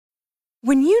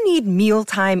When you need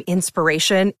mealtime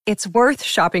inspiration, it's worth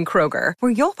shopping Kroger,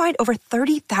 where you'll find over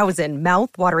 30,000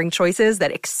 mouth-watering choices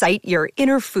that excite your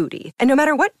inner foodie. And no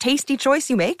matter what tasty choice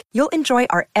you make, you'll enjoy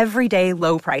our everyday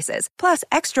low prices, plus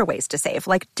extra ways to save,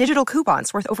 like digital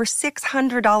coupons worth over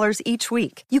 $600 each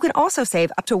week. You can also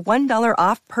save up to $1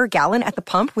 off per gallon at the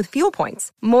pump with fuel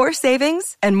points. More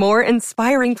savings and more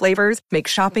inspiring flavors make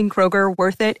shopping Kroger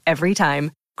worth it every time.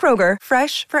 Kroger,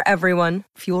 fresh for everyone.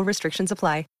 Fuel restrictions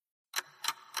apply.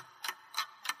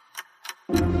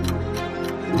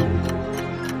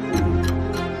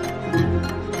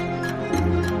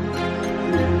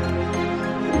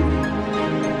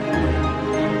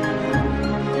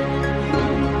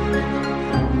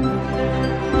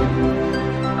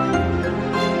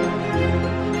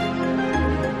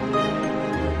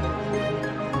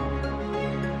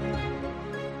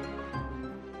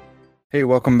 Hey,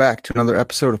 welcome back to another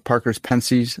episode of Parker's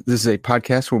Pensies. This is a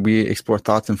podcast where we explore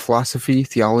thoughts in philosophy,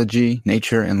 theology,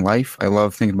 nature, and life. I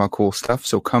love thinking about cool stuff,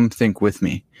 so come think with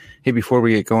me. Hey, before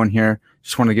we get going here,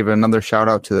 just want to give another shout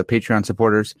out to the Patreon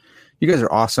supporters. You guys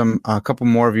are awesome. A couple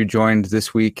more of you joined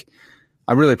this week.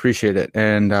 I really appreciate it.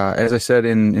 And as I said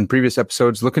in previous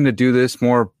episodes, looking to do this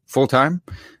more full-time.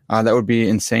 That would be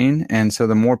insane. And so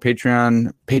the more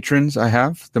Patreon patrons I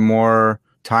have, the more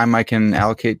time I can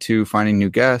allocate to finding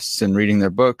new guests and reading their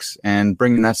books and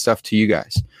bringing that stuff to you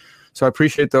guys. So I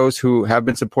appreciate those who have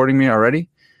been supporting me already.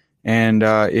 And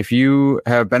if you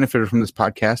have benefited from this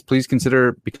podcast, please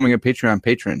consider becoming a Patreon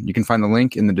patron. You can find the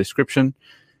link in the description.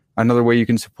 Another way you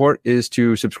can support is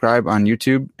to subscribe on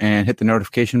YouTube and hit the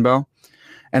notification bell.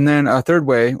 And then a third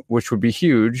way, which would be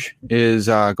huge, is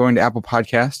going to Apple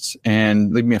Podcasts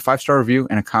and leave me a 5-star review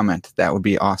and a comment. That would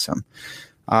be awesome.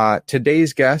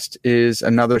 Today's guest is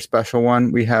another special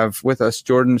one. We have with us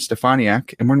Jordan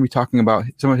Steffaniak, and we're going to be talking about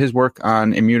some of his work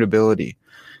on immutability.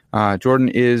 Jordan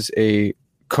is a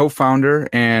co-founder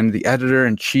and the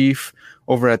editor-in-chief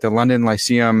over at the London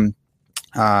Lyceum.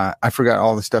 I forgot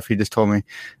all the stuff he just told me.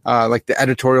 Like the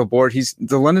editorial board.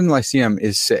 The London Lyceum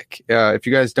is sick. If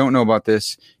you guys don't know about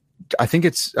this, I think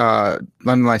it's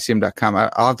londonlyceum.com.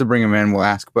 I'll have to bring him in. We'll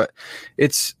ask, but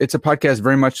it's a podcast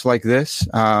very much like this.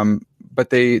 But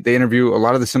they interview a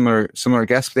lot of the similar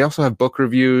guests. They also have book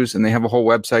reviews and they have a whole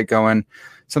website going,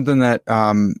 something that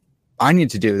I need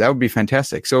to do. That would be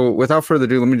fantastic. So without further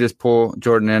ado, let me just pull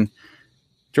Jordan in.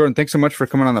 Jordan, thanks so much for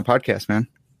coming on the podcast, man.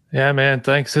 Yeah, man.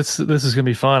 Thanks. This is going to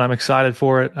be fun. I'm excited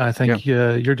for it. I think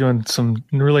you're doing some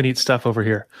really neat stuff over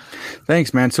here.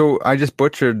 Thanks, man. So I just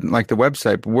butchered like the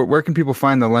website. But where can people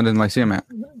find the London Lyceum at?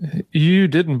 You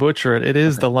didn't butcher it. It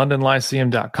is the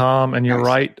londonlyceum.com. And you're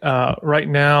right. Right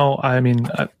now, I mean,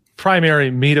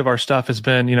 primary meat of our stuff has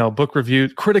been, book review,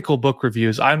 critical book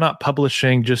reviews. I'm not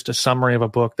publishing just a summary of a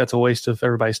book. That's a waste of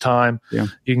everybody's time. Yeah.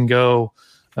 You can go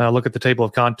look at the table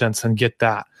of contents and get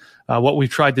that. What we've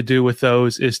tried to do with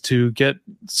those is to get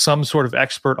some sort of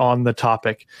expert on the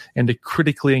topic and to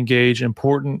critically engage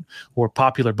important or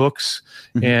popular books,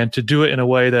 and to do it in a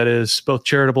way that is both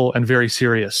charitable and very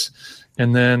serious.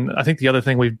 And then I think the other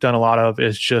thing we've done a lot of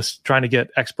is just trying to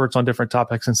get experts on different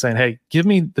topics and saying, hey, give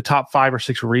me the top 5 or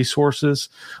 6 resources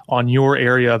on your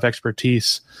area of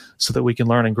expertise so that we can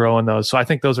learn and grow in those. So I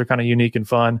think those are kind of unique and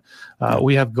fun.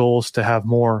 We have goals to have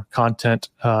more content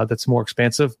that's more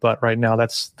expansive, but right now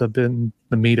that's been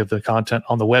the meat of the content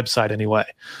on the website anyway.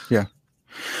 Yeah.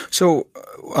 So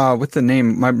with the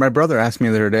name, my brother asked me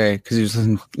the other day, because he was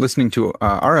listening to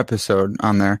our episode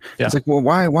on there. Yeah. He's like, well,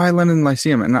 why London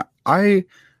Lyceum? And I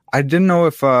didn't know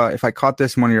if I caught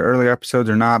this in one of your earlier episodes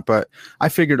or not, but I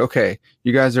figured, okay,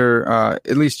 you guys are,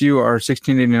 at least you are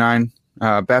 1689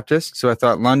 Baptist. So I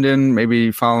thought London,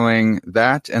 maybe following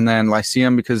that, and then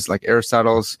Lyceum, because like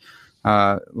Aristotle's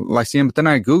Lyceum. But then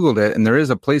I Googled it, and there is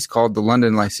a place called the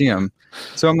London Lyceum.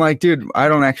 So I'm like, dude, I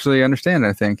don't actually understand,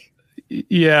 I think.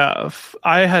 Yeah,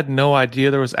 I had no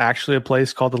idea there was actually a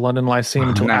place called the London Lyceum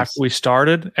until after we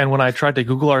started. And when I tried to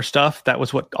Google our stuff, that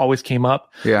was what always came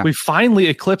up. Yeah. We finally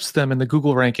eclipsed them in the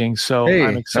Google rankings. So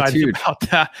I'm excited about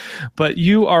that. But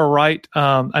you are right.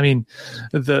 I mean,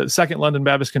 the Second London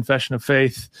Baptist Confession of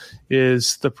Faith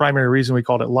is the primary reason we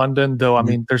called it London, though. I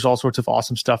mean, there's all sorts of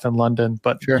awesome stuff in London.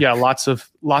 But yeah, lots of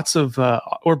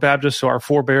or Baptists, so our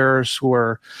forebears who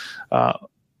were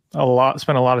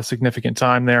spent a lot of significant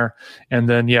time there. And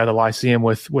then, the Lyceum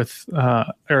with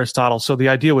Aristotle. So the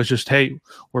idea was just, hey,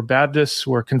 we're Baptists,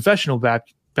 we're confessional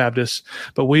Baptists,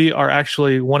 but we are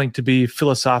actually wanting to be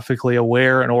philosophically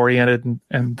aware and oriented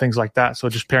and things like that. So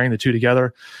just pairing the two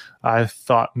together, I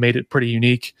thought made it pretty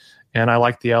unique. And I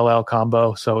like the LL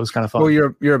combo. So it was kind of fun. Well,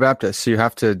 you're a Baptist, so you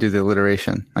have to do the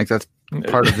alliteration. Like that's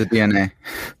part of the DNA.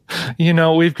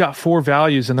 We've got 4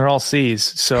 values and they're all C's.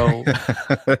 So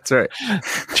that's right.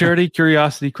 Charity,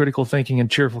 curiosity, critical thinking, and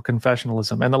cheerful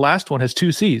confessionalism. And the last one has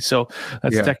 2 C's. So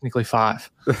that's technically 5.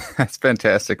 That's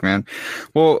fantastic, man.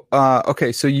 Well,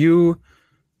 okay. So you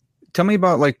tell me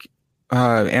about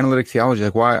analytic theology.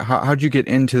 How'd you get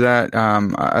into that?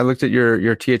 I looked at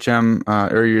your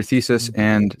THM or your thesis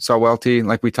and saw Welty,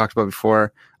 like we talked about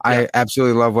before. I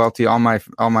absolutely love Welty. All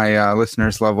my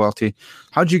listeners love Welty.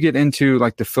 How'd you get into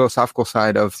the philosophical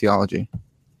side of theology?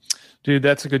 Dude,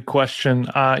 that's a good question.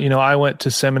 I went to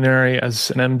seminary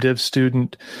as an MDiv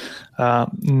student,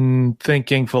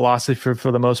 thinking philosophy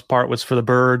for the most part was for the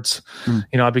birds.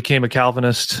 I became a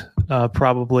Calvinist,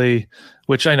 probably,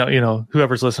 which I know,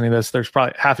 whoever's listening to this, there's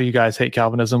probably half of you guys hate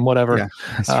Calvinism, whatever. Yeah,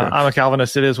 I'm a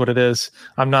Calvinist. It is what it is.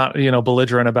 I'm not,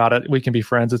 belligerent about it. We can be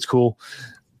friends. It's cool.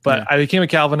 But I became a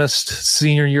Calvinist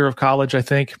senior year of college, I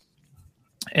think.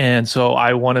 And so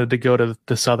I wanted to go to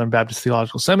the Southern Baptist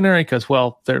Theological Seminary because,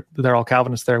 they're all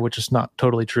Calvinists there, which is not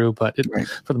totally true, but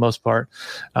for the most part.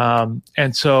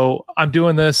 And so I'm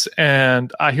doing this,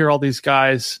 and I hear all these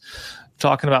guys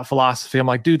talking about philosophy. I'm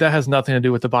like, dude, that has nothing to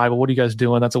do with the Bible. What are you guys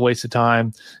doing? That's a waste of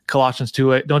time. Colossians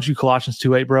 2:8. Don't you Colossians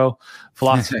 2:8, bro?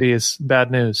 Philosophy is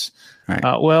bad news. Right.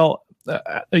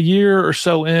 A year or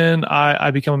so in,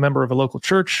 I become a member of a local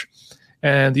church,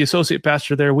 and the associate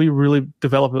pastor there, we really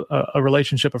develop a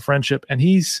relationship, a friendship, and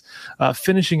he's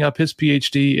finishing up his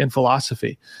PhD in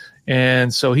philosophy.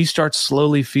 And so he starts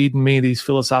slowly feeding me these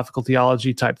philosophical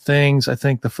theology type things. I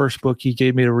think the first book he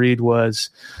gave me to read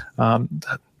was,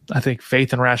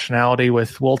 Faith and Rationality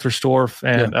with Walter Storff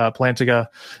and Plantinga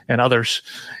and others.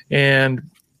 And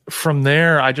from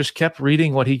there, I just kept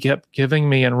reading what he kept giving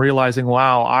me and realizing,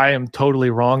 wow, I am totally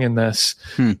wrong in this.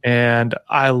 And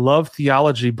I love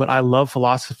theology, but I love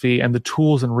philosophy and the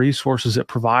tools and resources it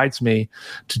provides me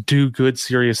to do good,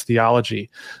 serious theology.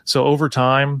 So over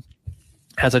time,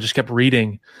 as I just kept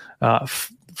reading,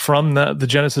 from the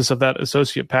genesis of that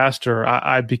associate pastor,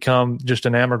 I become just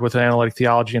enamored with analytic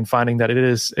theology and finding that it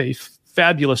is a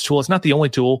fabulous tool. It's not the only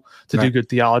tool to do good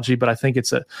theology, but I think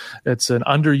it's an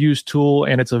underused tool,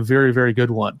 and it's a very, very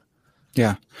good one.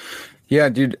 Yeah,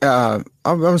 dude. I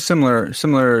was similar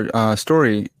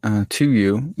story to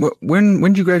you. When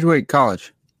did you graduate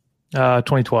college?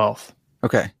 2012.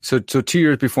 Okay, so 2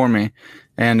 years before me,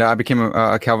 and I became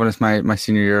a Calvinist my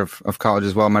senior year of college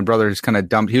as well. My brother just kind of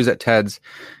dumped. He was at TEDS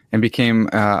and became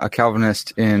a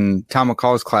Calvinist in Tom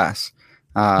McCall's class.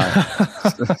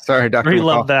 Sorry, Dr. We McCall.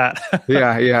 love that.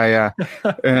 Yeah.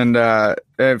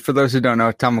 And for those who don't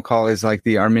know, Tom McCall is like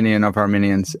the Arminian of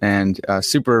Arminians, and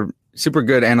super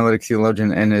good analytic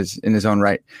theologian in his own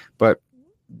right. But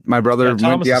my brother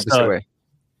went the opposite way.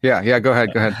 Yeah. Go ahead.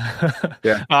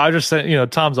 Yeah. I just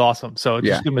said, Tom's awesome. So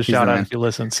just give him a shout out if he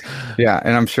listens. Yeah.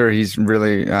 And I'm sure he's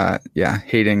really,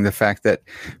 hating the fact that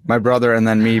my brother and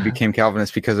then me became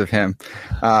Calvinists because of him.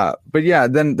 But yeah,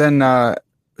 then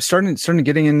started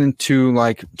getting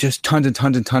into just tons and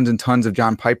tons and tons and tons of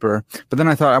John Piper. But then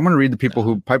I thought, I want to read the people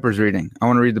who Piper's reading. I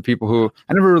want to read the people who,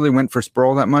 I never really went for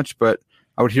Sproul that much, but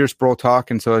I would hear Sproul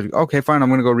talk. And so I was like, okay, fine, I'm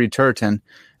going to go read Turretin. And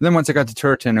then once I got to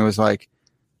Turretin, it was like,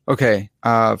 okay,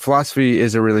 philosophy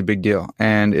is a really big deal,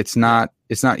 and it's not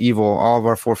evil. All of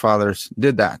our forefathers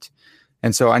did that.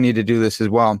 And so I need to do this as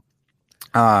well.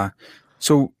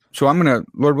 So I'm going to,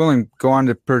 Lord willing, go on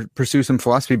to pursue some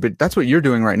philosophy, but that's what you're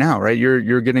doing right now, right?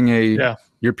 You're getting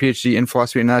your PhD in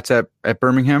philosophy, and that's at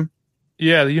Birmingham.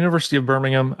 Yeah, the University of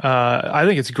Birmingham. I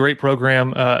think it's a great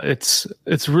program. It's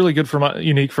really good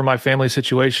unique for my family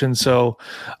situation. So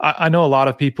I know a lot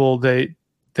of people,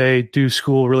 they do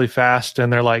school really fast,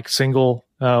 and they're like single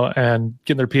and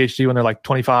getting their PhD when they're like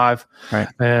 25, right?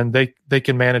 And they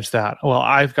can manage that. Well,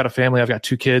 I've got a family. I've got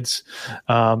 2 kids.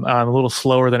 I'm a little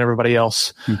slower than everybody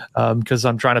else because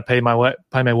I'm trying to pay my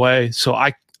way. So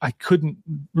I couldn't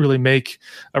really make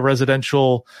a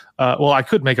residential. I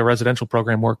could make a residential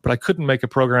program work, but I couldn't make a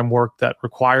program work that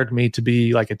required me to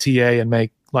be like a TA and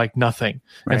make like nothing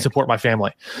and support my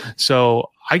family.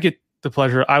 So I get the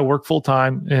pleasure. I work full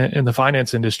time in the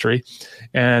finance industry,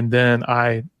 and then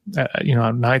on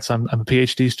nights I'm a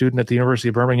PhD student at the University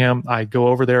of Birmingham. I go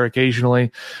over there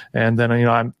occasionally, and then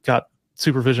I've got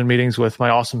supervision meetings with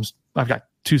I've got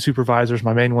 2 supervisors.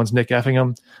 My main one's Nick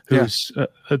Effingham, who's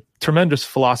a tremendous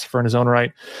philosopher in his own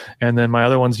right. And then my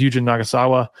other one's Eugen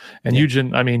Nagasawa. And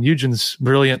Eugen's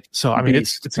brilliant. So,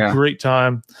 it's a great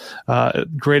time,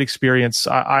 great experience.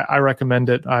 I recommend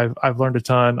it. I've learned a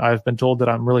ton. I've been told that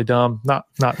I'm really dumb, not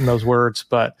in those words,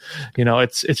 but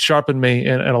it's sharpened me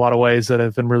in a lot of ways that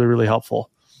have been really, really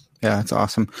helpful. Yeah, that's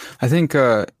awesome. I think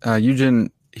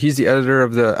Eugen he's the editor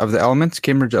of the Elements,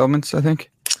 Cambridge Elements, I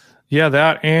think. Yeah,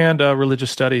 that and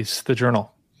Religious Studies, the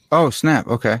journal. Oh, snap.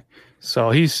 Okay.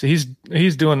 So he's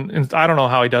doing. I don't know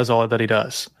how he does all that he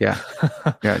does. Yeah,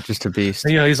 yeah, just a beast.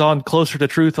 He's on Closer to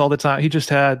Truth all the time. He just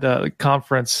had a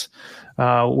conference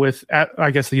at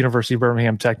I guess the University of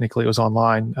Birmingham. Technically, it was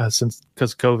online since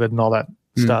because COVID and all that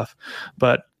stuff.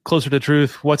 But Closer to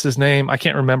Truth, what's his name? I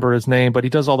can't remember his name, but he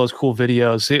does all those cool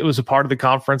videos. It was a part of the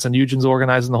conference, and Eugene's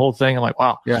organizing the whole thing. I'm like,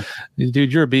 wow, yeah,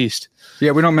 dude, you're a beast.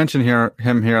 Yeah, we don't mention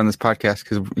him here on this podcast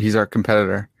because he's our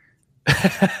competitor.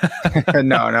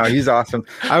 No, he's awesome.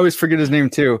 I always forget his name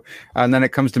too, and then it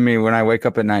comes to me when I wake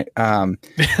up at night.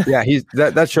 Yeah, he's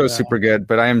that show's super good,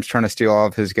 but I am trying to steal all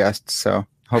of his guests, so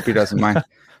hope he doesn't mind.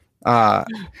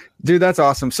 Dude, that's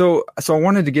awesome. So I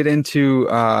wanted to get into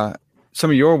some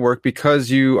of your work because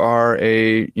you are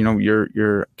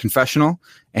you're confessional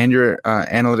and you're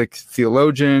analytic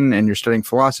theologian and you're studying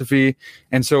philosophy,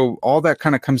 and so all that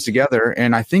kind of comes together.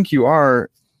 And I think you are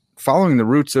following the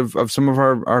roots of some of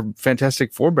our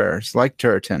fantastic forebears like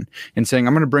Turretin and saying,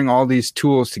 I'm going to bring all these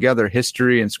tools together,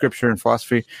 history and scripture and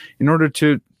philosophy, in order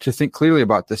to think clearly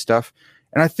about this stuff.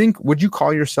 And I think, would you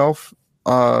call yourself,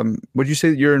 would you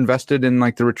say that you're invested in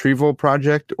like the Retrieval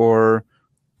Project or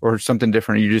something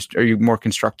different? Are you more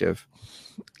constructive?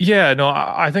 Yeah, no,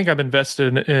 I think I'm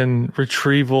invested in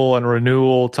retrieval and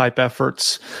renewal type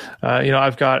efforts.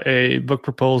 I've got a book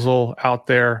proposal out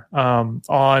there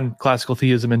on classical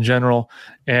theism in general.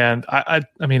 And I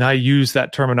mean, I use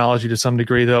that terminology to some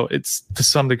degree, though. It's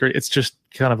just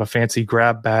kind of a fancy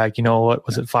grab bag. What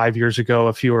was it 5 years ago?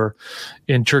 If you were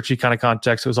in churchy kind of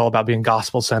context, it was all about being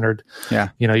gospel centered. Yeah.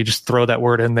 You just throw that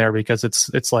word in there because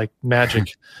it's like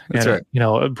magic. That's and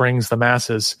right. It brings the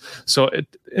masses. So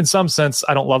in some sense,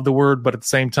 I don't love the word, but at the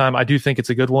same time, I do think it's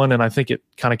a good one. And I think it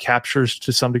kind of captures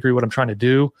to some degree what I'm trying to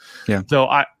do. Yeah. Though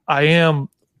I am,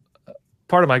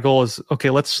 part of my goal is, okay,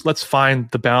 let's find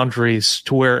the boundaries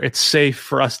to where it's safe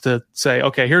for us to say,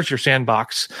 okay, here's your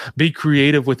sandbox. Be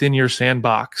creative within your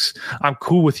sandbox. I'm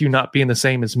cool with you not being the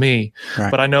same as me,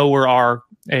 right. But I know where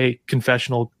a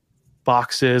confessional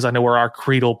box is. I know where our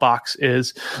creedal box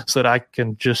is, so that I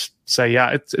can just say,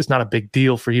 yeah, it's not a big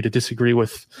deal for you to disagree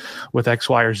with X,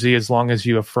 Y, or Z as long as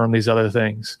you affirm these other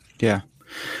things. Yeah.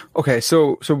 Okay.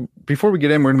 So before we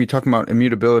get in, we're going to be talking about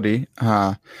immutability.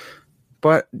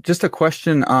 But just a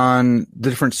question on the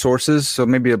different sources. So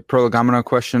maybe a prolegomena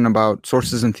question about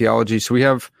sources in theology. So we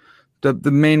have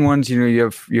the main ones. You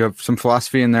have some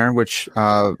philosophy in there, which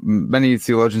many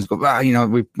theologians go,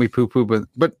 we poo-poo,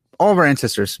 but all of our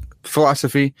ancestors,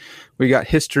 philosophy, we got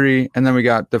history, and then we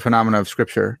got the phenomena of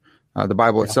scripture, the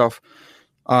Bible itself.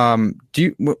 When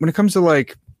it comes to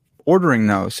like ordering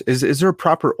those, is there a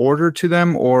proper order to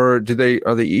them, or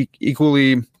are they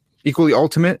equally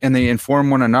ultimate and they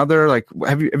inform one another? Like,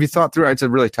 have you thought through it? It's a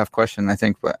really tough question, I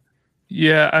think, but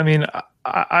yeah, I mean,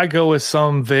 I go with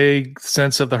some vague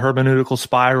sense of the hermeneutical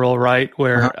spiral, right?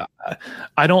 Where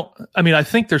I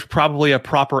think there's probably a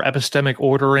proper epistemic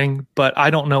ordering, but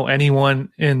I don't know anyone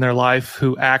in their life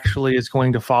who actually is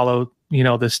going to follow,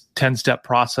 this 10-step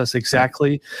process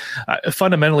exactly.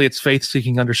 Fundamentally, it's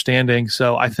faith-seeking understanding.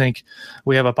 So I think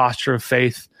we have a posture of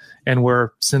faith, and we're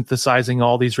synthesizing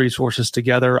all these resources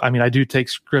together. I mean, I do take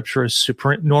scripture as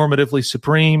normatively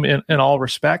supreme in all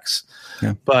respects,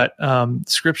 but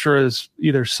scripture is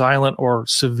either silent or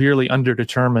severely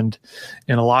underdetermined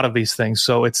in a lot of these things.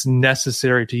 So it's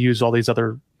necessary to use all these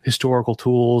other historical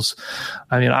tools.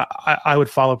 I mean, I would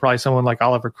follow probably someone like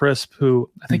Oliver Crisp, who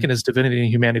I think in his Divinity and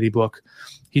Humanity book,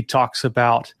 he talks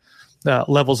about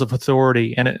levels of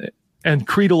authority, and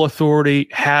creedal authority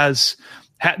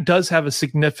does have a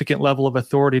significant level of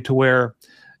authority to where,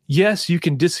 yes, you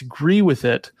can disagree with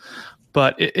it,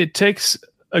 but it takes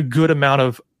a good amount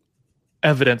of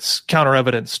counter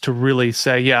evidence to really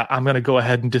say, yeah, I'm going to go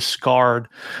ahead and discard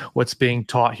what's being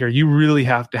taught here. You really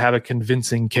have to have a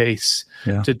convincing case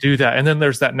to do that. And then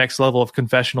there's that next level of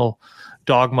confessional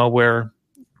dogma where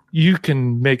you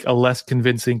can make a less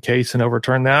convincing case and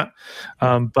overturn that.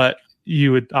 But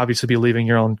you would obviously be leaving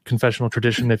your own confessional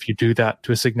tradition if you do that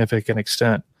to a significant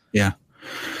extent. Yeah.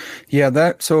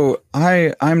 Yeah. So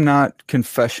I'm not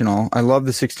confessional. I love the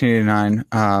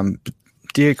 1689.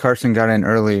 D.A. Carson got in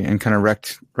early and kind of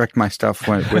wrecked my stuff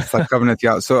with like covenant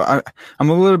theology. So I'm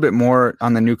a little bit more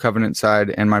on the New Covenant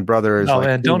side, and my brother is. Oh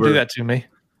man, don't do that to me.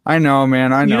 I know,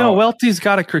 man. I know. Welty's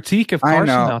got a critique of Carson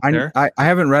out there. I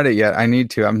haven't read it yet. I need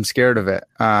to. I'm scared of it.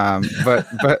 But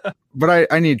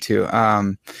I need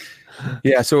to.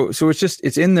 Yeah. So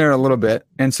it's in there a little bit,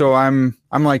 and so I'm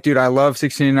like, dude, I love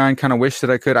 1689. Kind of wish that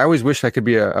I could. I always wish I could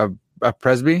be a a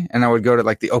presby, and I would go to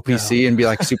like the OPC and be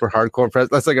like super hardcore pres.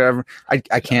 That's like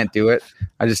I can't do it.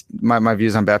 I just my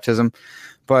views on baptism,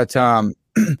 but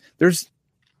there's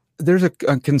a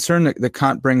concern that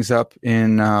Kant brings up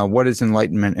in what is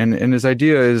enlightenment, and his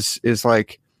idea is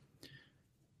like,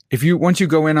 once you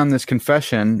go in on this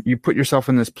confession, you put yourself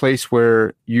in this place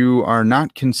where you are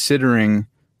not considering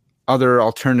other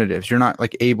alternatives. You're not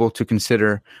like able to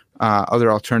consider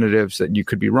other alternatives that you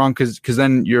could be wrong, because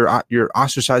then you're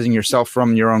ostracizing yourself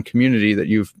from your own community that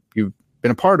you've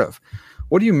been a part of.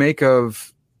 What do you make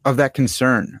of that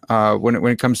concern when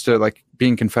it comes to like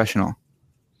being confessional?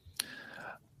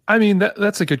 I mean,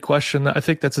 that's a good question. I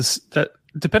think that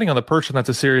depending on the person, that's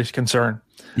a serious concern.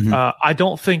 Mm-hmm. I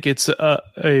don't think it's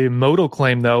a modal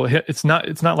claim, though. It's not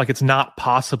like it's not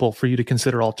possible for you to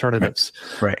consider alternatives.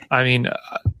 Right. I mean,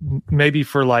 maybe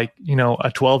for like,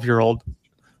 a 12-year-old,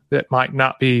 that might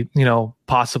not be,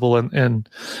 possible in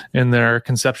their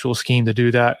conceptual scheme to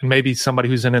do that. And maybe somebody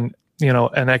who's in an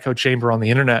echo chamber on the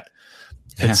internet,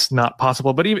 it's not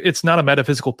possible. But even, it's not a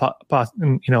metaphysical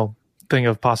thing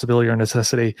of possibility or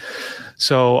necessity.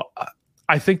 So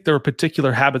I think there are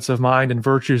particular habits of mind and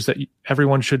virtues that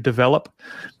everyone should develop.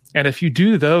 And if you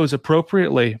do those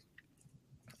appropriately,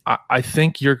 I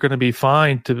think you're going to be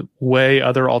fine to weigh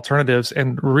other alternatives.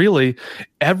 And really,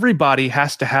 everybody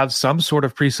has to have some sort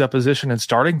of presupposition and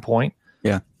starting point.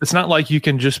 Yeah. It's not like you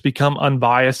can just become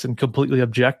unbiased and completely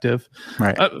objective.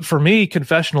 Right. For me,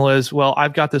 confessional is, well,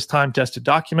 I've got this time-tested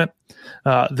document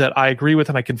that I agree with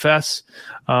and I confess.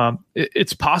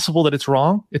 It's possible that it's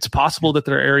wrong. It's possible that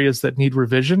there are areas that need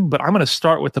revision, but I'm going to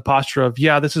start with the posture of,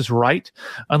 this is right,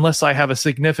 unless I have a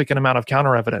significant amount of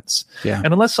counter evidence. Yeah.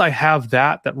 And unless I have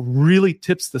that really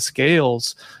tips the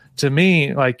scales to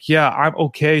me, like, I'm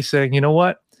okay saying, you know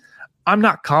what? I'm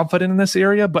not confident in this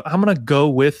area, but I'm going to go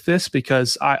with this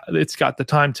because it's got the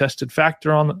time-tested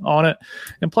factor on it.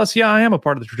 And plus, I am a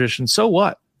part of the tradition. So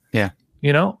what? Yeah.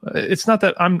 It's not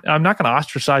that I'm not going to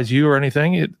ostracize you or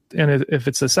anything. And if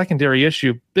it's a secondary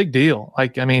issue, big deal.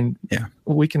 Like, I mean,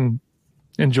 we can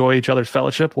enjoy each other's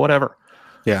fellowship, whatever.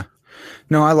 Yeah.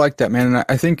 No, I like that, man. And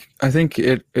I think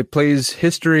it plays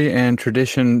history and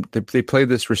tradition. They play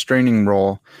this restraining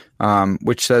role,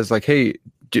 which says like, hey,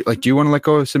 do you want to let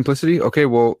go of simplicity? Okay,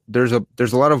 well, there's a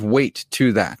lot of weight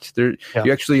to that.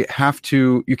 You actually have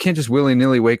to. You can't just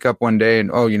willy-nilly wake up one day and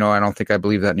I don't think I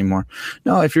believe that anymore.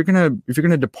 No, if you're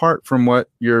gonna depart from what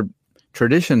your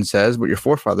tradition says, what your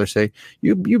forefathers say,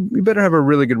 you better have a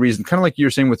really good reason. Kind of like you're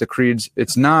saying with the creeds,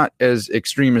 it's not as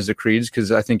extreme as the creeds,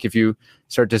 because I think if you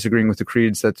start disagreeing with the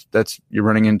creeds, that's you're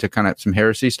running into kind of some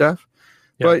heresy stuff.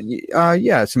 Yeah.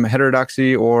 But some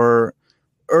heterodoxy or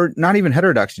not even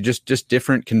heterodoxy, just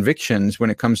different convictions when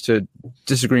it comes to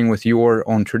disagreeing with your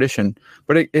own tradition.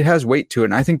 But it has weight to it.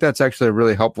 And I think that's actually a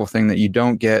really helpful thing that you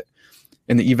don't get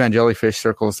in the evangelifish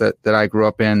circles that I grew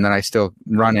up in, that I still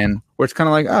run in, where it's kind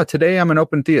of like, today I'm an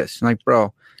open theist. I'm like,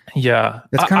 bro. Yeah.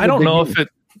 I don't know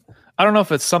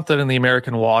if it's something in the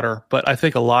American water, but I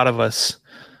think a lot of us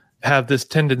have this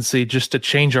tendency just to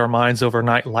change our minds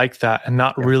overnight like that and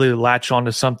not really latch onto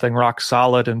something rock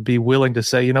solid and be willing to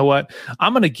say, you know what,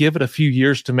 I'm going to give it a few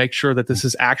years to make sure that this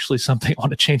is actually something I want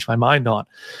to change my mind on.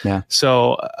 Yeah.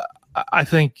 So I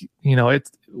think,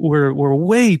 we're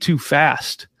way too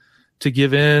fast to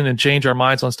give in and change our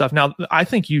minds on stuff. Now, I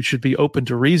think you should be open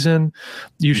to reason.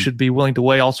 You should be willing to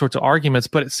weigh all sorts of arguments.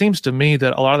 But it seems to me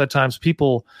that a lot of the times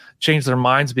people change their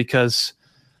minds because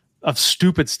of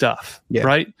stupid stuff,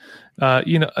 right?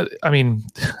 I mean,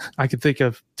 I could think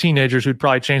of teenagers who'd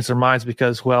probably change their minds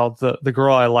because, well, the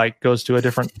girl I like goes to a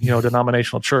different,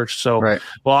 denominational church. So,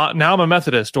 well, now I'm a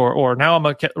Methodist or now I'm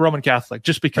a Roman Catholic,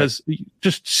 just because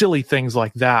just silly things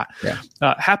like that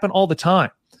happen all the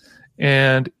time.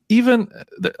 And even,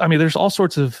 there's all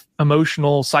sorts of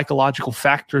emotional, psychological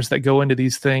factors that go into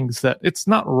these things, that it's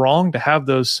not wrong to have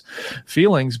those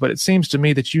feelings, but it seems to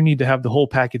me that you need to have the whole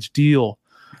package deal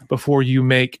before you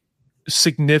make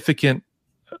significant,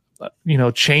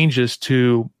 changes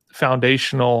to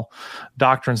foundational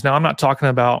doctrines. Now, I'm not talking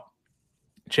about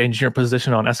changing your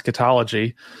position on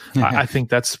eschatology. I think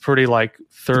that's pretty like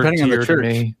third tier to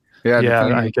me. Yeah,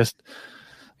 I guess,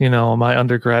 my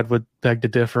undergrad would beg to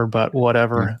differ, but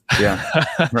whatever. Yeah,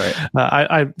 right.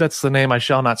 I that's the name I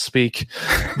shall not speak.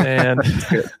 And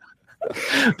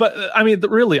but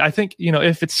really, I think,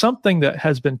 if it's something that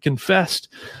has been confessed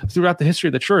throughout the history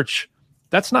of the church,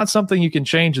 that's not something you can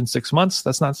change in 6 months.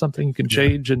 That's not something you can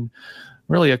change in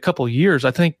really a couple of years.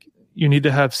 I think you need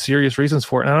to have serious reasons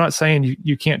for it. And I'm not saying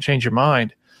you can't change your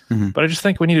mind, But I just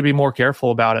think we need to be more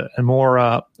careful about it and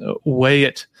more weigh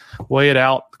it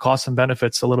out, the costs and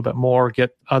benefits a little bit more,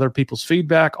 get other people's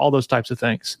feedback, all those types of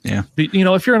things. Yeah. But,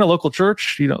 if you're in a local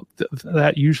church,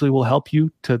 that usually will help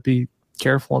you to be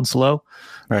careful and slow.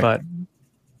 Right. But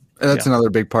that's another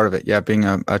big part of it. Yeah. Being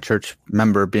a church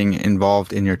member, being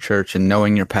involved in your church and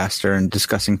knowing your pastor and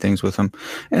discussing things with them,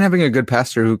 and having a good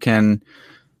pastor who can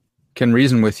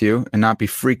reason with you and not be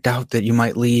freaked out that you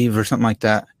might leave or something like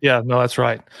that. Yeah, no, that's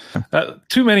right.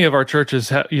 Too many of our churches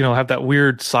have that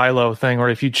weird silo thing, or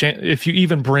if you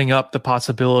even bring up the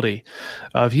possibility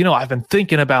of, I've been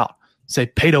thinking about, say,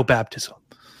 paedobaptism.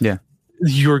 Yeah.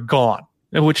 You're gone,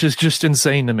 which is just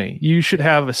insane to me. You should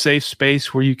have a safe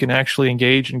space where you can actually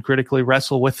engage and critically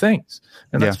wrestle with things,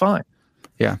 and that's fine.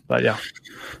 Yeah. But yeah.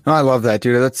 No, I love that,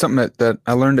 dude. That's something that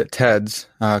I learned at TEDS.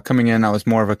 Coming in, I was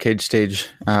more of a cage stage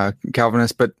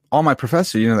Calvinist, but all my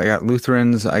professors, I got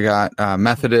Lutherans, I got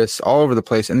Methodists all over the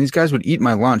place, and these guys would eat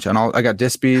my lunch. And I got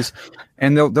Dispies,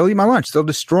 and they'll eat my lunch. They'll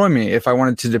destroy me if I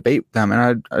wanted to debate them.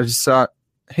 And I just thought,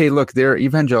 hey, look, they're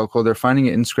evangelical. They're finding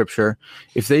it in Scripture.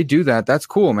 If they do that, that's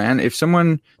cool, man. If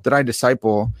someone that I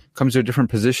disciple comes to a different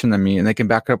position than me and they can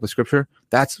back it up with Scripture,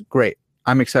 that's great.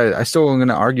 I'm excited. I still am going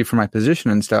to argue for my position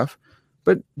and stuff.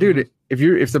 But dude,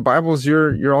 if the Bible's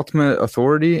your ultimate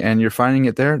authority and you're finding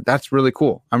it there, that's really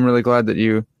cool. I'm really glad that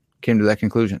you came to that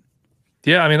conclusion.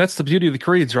 Yeah, I mean, that's the beauty of the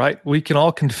creeds, right? We can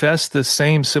all confess the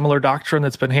same similar doctrine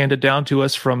that's been handed down to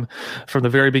us from the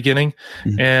very beginning,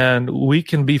 and we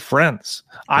can be friends.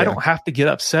 I don't have to get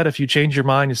upset if you change your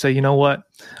mind and say, you know what,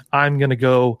 I'm going to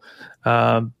go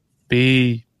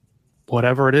be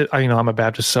whatever it is. I'm a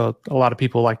Baptist, so a lot of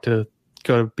people like to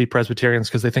go be Presbyterians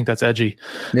because they think that's edgy.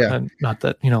 Yeah. And not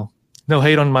that, no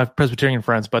hate on my Presbyterian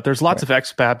friends, but there's lots of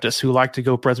ex-Baptists who like to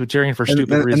go Presbyterian for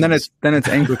stupid reasons. And then it's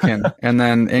Anglican, and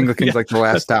then Anglican's like the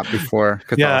last stop before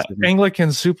Catholicism. Yeah,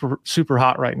 Anglican's super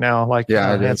hot right now, like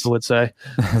Hansel would say.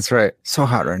 That's right. So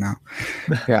hot right now.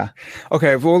 Yeah.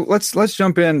 Okay, well, let's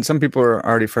jump in. Some people are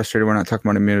already frustrated we're not talking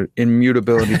about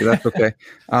immutability, but that's okay.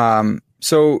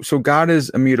 So God is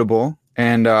immutable.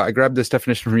 And I grabbed this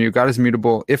definition from you. God is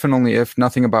immutable if and only if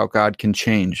nothing about God can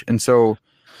change. And so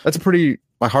that's a pretty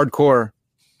hardcore,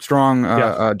 strong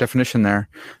definition there.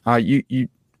 We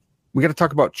got to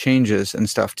talk about changes and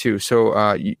stuff too.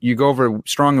 So you go over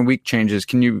strong and weak changes.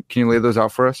 Can you lay those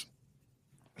out for us?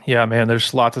 Yeah, man,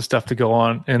 there's lots of stuff to go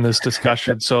on in this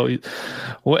discussion. So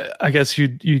I guess you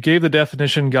gave the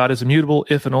definition, God is immutable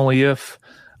if and only if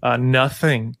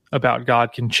nothing about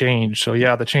God can change. So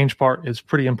yeah, the change part is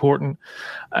pretty important.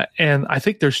 And I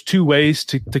think there's two ways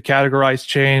to categorize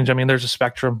change. I mean, there's a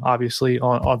spectrum, obviously,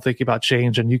 on thinking about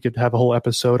change, and you could have a whole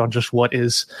episode on just what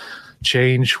is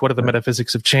change, what are the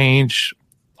metaphysics of change.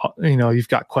 You've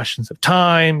got questions of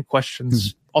time,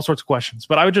 questions, all sorts of questions.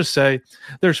 But I would just say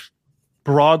there's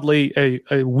broadly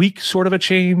a weak sort of a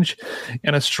change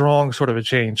and a strong sort of a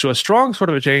change. So a strong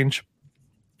sort of a change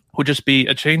would just be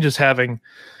a change is having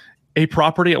a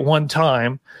property at one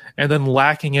time and then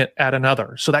lacking it at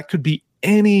another. So that could be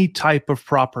any type of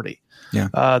property. Yeah.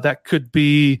 That could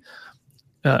be,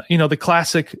 the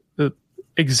classic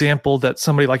example that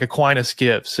somebody like Aquinas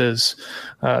gives is,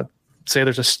 say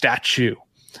there's a statue,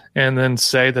 and then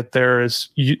say that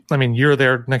you're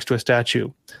there next to a statue.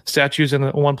 Statue's in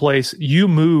one place. You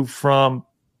move from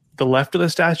the left of the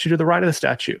statue to the right of the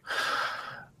statue.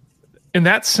 In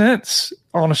that sense,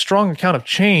 on a strong account of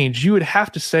change, you would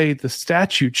have to say the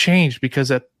statue changed because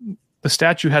the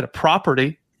statue had a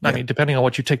property. Yeah. I mean, depending on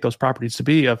what you take those properties to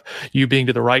be, of you being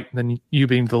to the right and then you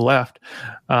being to the left.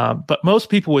 But most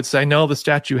people would say, no, the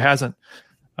statue hasn't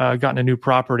gotten a new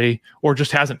property or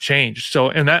just hasn't changed.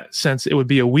 So in that sense, it would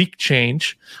be a weak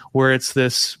change where it's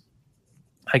this,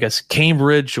 I guess,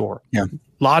 Cambridge or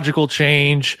logical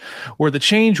change, where the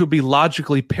change would be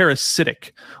logically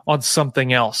parasitic on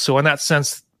something else. So in that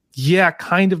sense,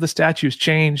 kind of the statue's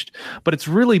changed, but it's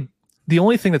really the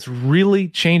only thing that's really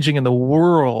changing in the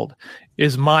world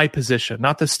is my position,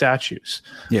 not the statues.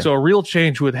 Yeah. So a real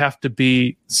change would have to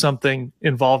be something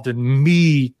involved in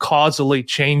me causally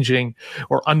changing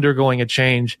or undergoing a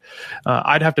change.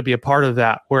 I'd have to be a part of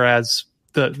that. Whereas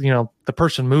the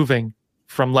person moving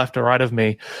from left to right of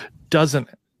me doesn't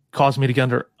cause me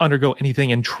to undergo anything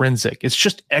intrinsic. It's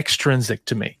just extrinsic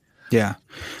to me. Yeah,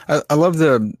 I love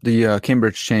the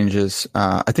Cambridge changes.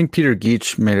 I think Peter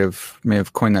Geach may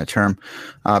have coined that term,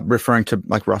 referring to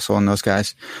like Russell and those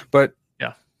guys. But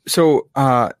yeah, so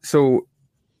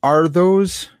are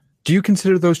those? Do you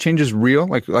consider those changes real?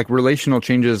 Like relational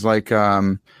changes? Like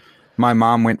my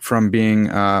mom went from being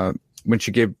when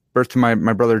she gave birth to my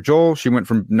brother Joel, she went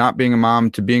from not being a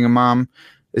mom to being a mom.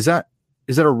 Is that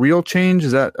is that a real change?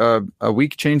 Is that a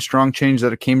weak change, strong change? Is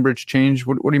that a Cambridge change?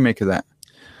 What do you make of that?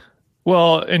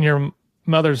 Well, in your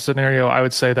mother's scenario, I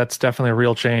would say that's definitely a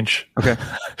real change. Okay.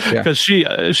 Yeah. Because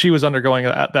she was undergoing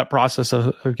that process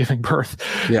of giving birth.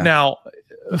 Yeah. Now,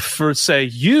 for say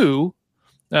you,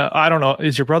 I don't know,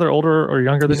 is your brother older or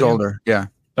younger than you? He's older. Yeah.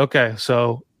 Okay,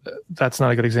 so that's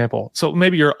not a good example. So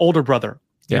maybe your older brother.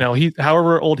 You know, he,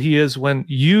 however old he is when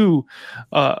you,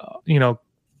 are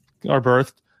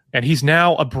birthed, and he's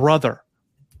now a brother.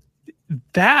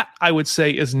 That I would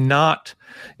say is not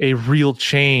a real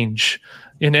change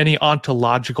in any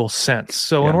ontological sense.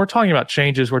 So when we're talking about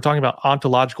changes, we're talking about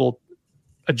ontological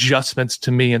adjustments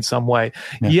to me in some way.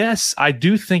 Yeah. Yes, I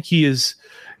do think he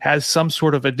has some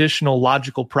sort of additional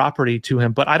logical property to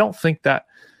him, but I don't think that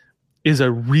is a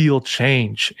real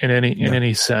change in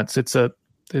any sense. It's a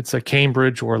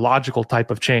Cambridge or logical type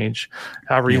of change,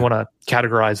 however you want to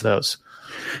categorize those.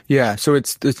 Yeah. So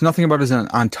it's nothing about his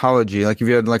ontology. Like if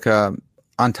you had like a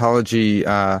ontology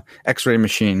X-ray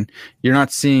machine, you're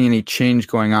not seeing any change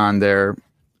going on there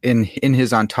in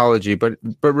his ontology, but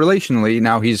relationally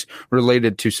now he's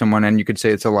related to someone, and you could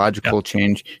say it's a logical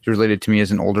change. He's related to me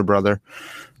as an older brother.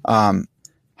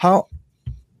 How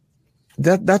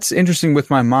that's interesting with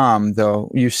my mom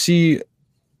though. You see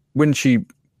when before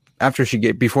and after she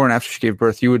gave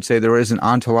birth, you would say there is an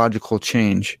ontological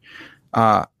change.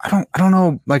 I don't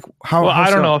know, like how. Well, I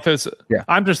don't know if it's. Yeah.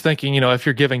 I'm just thinking, if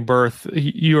you're giving birth,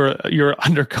 you're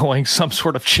undergoing some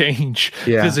sort of change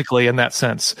physically in that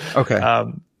sense. Okay.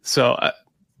 From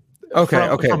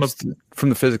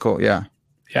the physical, yeah.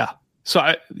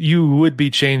 So you would be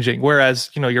changing,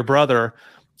 whereas your brother,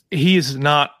 he's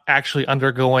not actually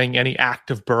undergoing any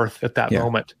active birth at that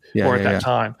moment or at that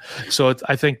time. So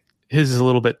I think his is a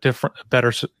little bit different,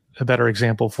 a better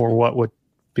example for what would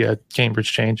be a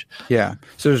Cambridge change. Yeah.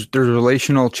 So there's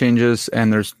relational changes,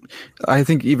 and I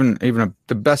think even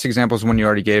the best example is one you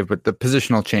already gave, but the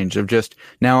positional change of just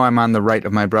now I'm on the right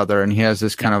of my brother, and he has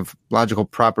this kind of logical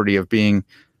property of being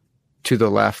to the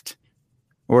left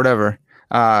or whatever.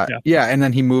 And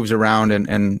then he moves around,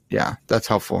 and that's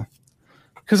helpful.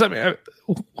 Because I mean,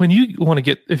 if you want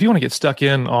to get stuck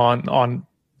in on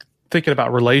thinking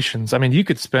about relations, I mean, you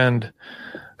could spend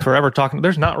forever talking.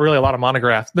 There's not really a lot of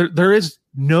monographs. There is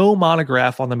no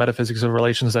monograph on the metaphysics of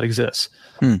relations that exists.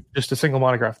 Just a single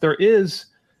monograph. There is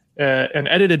an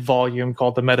edited volume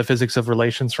called The Metaphysics of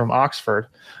Relations from Oxford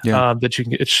that you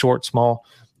can get. It's short, small,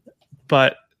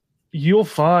 but you'll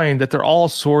find that there are all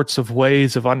sorts of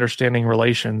ways of understanding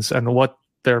relations and what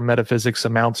their metaphysics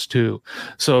amounts to.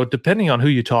 So depending on who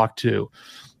you talk to,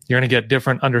 you're going to get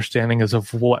different understandings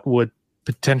of what would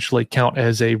potentially count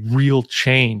as a real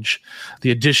change,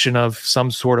 the addition of some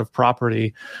sort of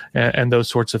property and those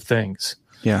sorts of things.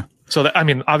 Yeah. So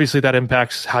obviously that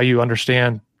impacts how you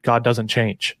understand God doesn't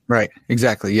change. Right.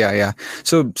 Exactly. Yeah.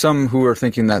 So some who are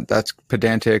thinking that that's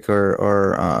pedantic or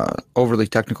overly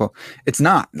technical, it's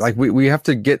not. Like we have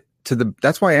to get to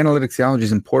that's why analytic theology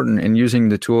is important, and using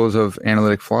the tools of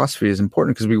analytic philosophy is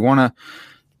important, because we want to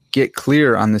get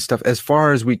clear on this stuff as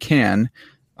far as we can,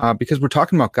 because we're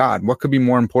talking about God. What could be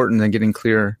more important than getting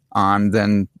clear on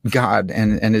than God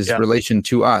and his relation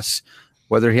to us,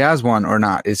 whether he has one or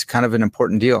not, is kind of an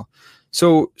important deal.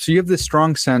 So you have this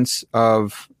strong sense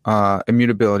of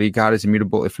immutability. God is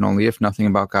immutable if and only if. Nothing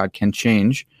about God can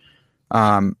change.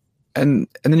 And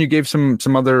then you gave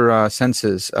some other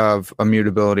senses of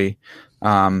immutability,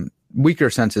 weaker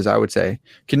senses, I would say.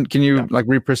 Can you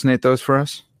repersonate those for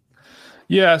us?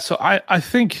 Yeah, so I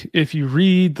think if you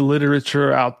read the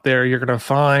literature out there, you're going to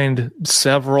find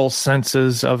several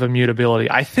senses of immutability.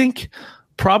 I think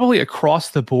probably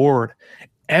across the board,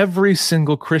 every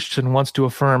single Christian wants to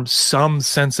affirm some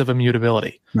sense of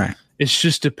immutability. Right. It's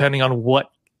just depending on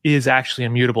what is actually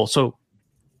immutable. So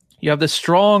you have this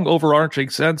strong overarching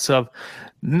sense of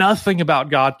nothing about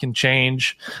God can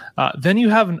change. Then you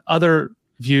have other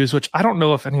views, which I don't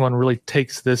know if anyone really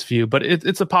takes this view, but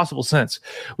it's a possible sense,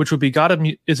 which would be God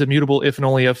is immutable if and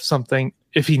only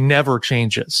if he never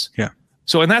changes. Yeah.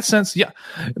 So in that sense,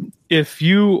 if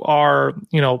you are,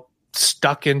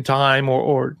 stuck in time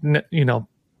or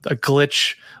a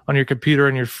glitch on your computer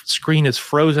and your screen is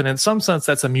frozen, in some sense,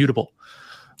 that's immutable.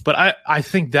 But I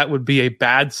think that would be a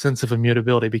bad sense of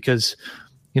immutability, because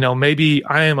maybe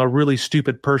I am a really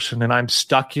stupid person and I'm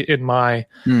stuck in my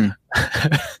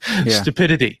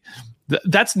stupidity.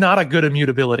 That's not a good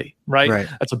immutability, right?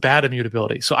 That's a bad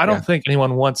immutability. So I don't think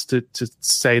anyone wants to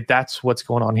say that's what's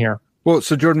going on here. Well,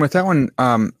 so Jordan, with that one,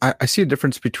 I see a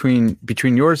difference between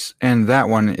yours and that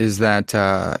one, is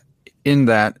that in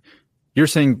that you're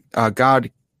saying God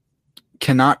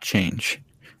cannot change.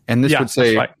 And this would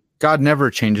say God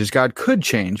never changes. God could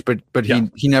change, but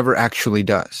he never actually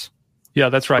does. Yeah,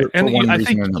 that's right. For one I reason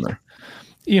think or another.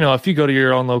 If you go to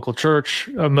your own local church,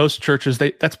 most churches,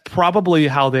 that's probably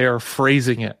how they are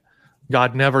phrasing it.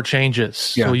 God never changes,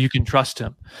 so you can trust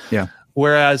him. Yeah.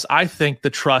 Whereas I think the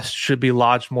trust should be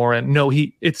lodged more in, no,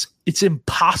 it's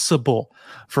impossible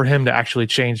for him to actually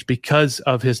change because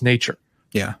of his nature.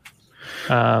 Yeah.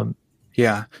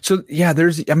 So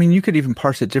you could even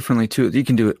parse it differently too. You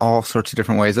can do it all sorts of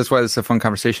different ways. That's why this is a fun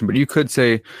conversation. But you could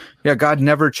say, God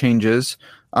never changes.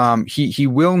 He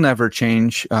will never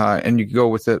change. And you go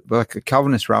with it like a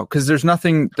Calvinist route because there's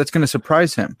nothing that's going to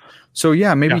surprise him. So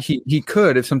maybe he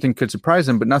could, if something could surprise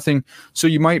him, but nothing. So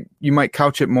you might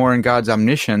couch it more in God's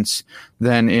omniscience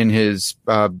than in his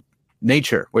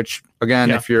nature, which again,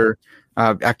 if you're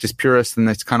actus purist, then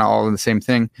that's kind of all in the same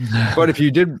thing. But if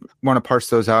you did want to parse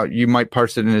those out, you might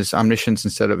parse it in his omniscience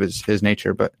instead of his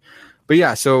nature. But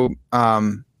yeah, so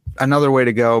another way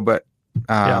to go. But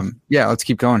let's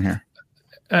keep going here.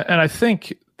 And I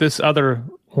think this other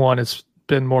one has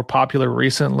been more popular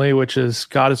recently, which is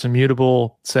God is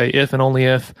immutable, say if and only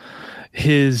if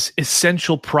his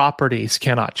essential properties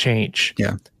cannot change.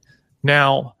 Yeah.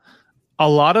 Now, a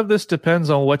lot of this depends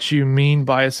on what you mean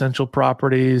by essential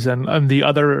properties and the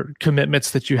other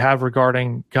commitments that you have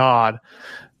regarding God.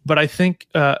 But I think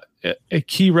a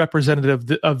key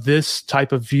representative of this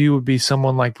type of view would be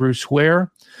someone like Bruce Ware,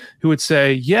 who would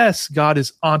say, yes, God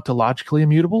is ontologically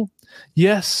immutable.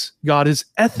 Yes, God is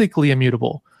ethically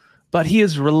immutable, but he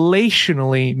is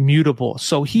relationally mutable.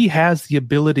 So he has the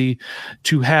ability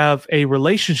to have a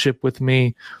relationship with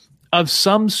me of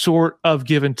some sort of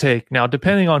give and take. Now,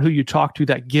 depending on who you talk to,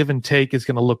 that give and take is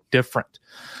going to look different.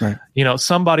 Right.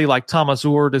 Somebody like Thomas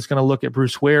Ord is going to look at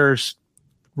Bruce Ware's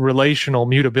relational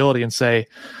mutability and say,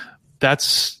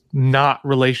 that's not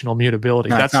relational mutability.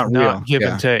 No, that's not give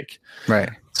and take. Right.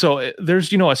 So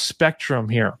there's, a spectrum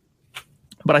here.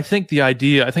 But I think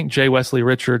J. Wesley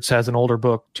Richards has an older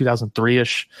book,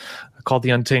 2003-ish, called The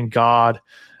Untamed God,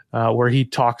 where he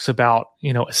talks about,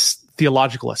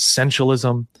 theological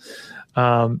essentialism.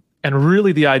 And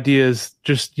really the idea is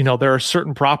just, there are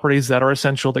certain properties that are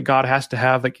essential that God has to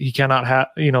have, that he cannot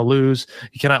lose,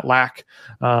 he cannot lack.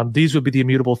 These would be the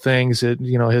immutable things,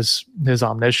 his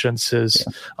omniscience, his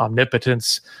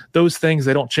omnipotence, those things,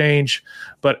 they don't change.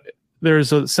 But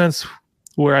there's a sense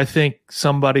where I think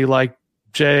somebody like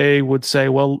Jay would say,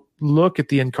 well, look at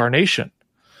the incarnation,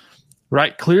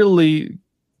 right? Clearly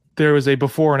there was a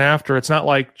before and after. It's not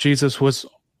like Jesus was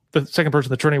the second person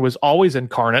of the Trinity was always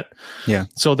incarnate. Yeah.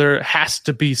 So there has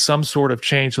to be some sort of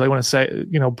change. So they want to say,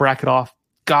 bracket off,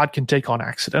 God can take on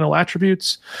accidental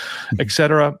attributes,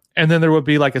 etc. And then there would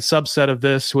be like a subset of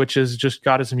this, which is just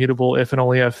God is immutable if and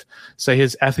only if, say,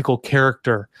 his ethical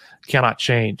character cannot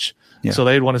change. Yeah. So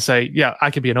they'd want to say, I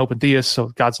could be an open theist, so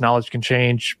God's knowledge can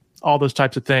change, all those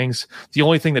types of things. The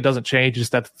only thing that doesn't change is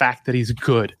that fact that he's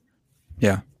good.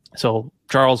 Yeah. So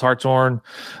Charles Hartshorne,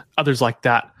 others like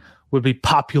that would be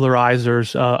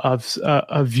popularizers of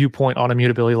a viewpoint on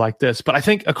immutability like this. But I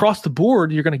think across the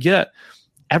board, you're going to get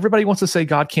everybody wants to say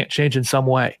God can't change in some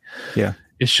way. Yeah.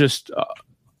 It's just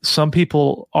some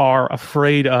people are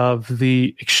afraid of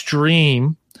the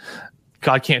extreme.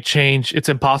 God can't change. It's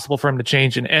impossible for him to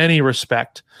change in any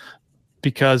respect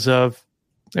because of,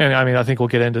 and I mean, I think we'll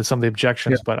get into some of the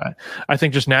objections, but I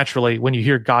think just naturally when you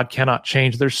hear God cannot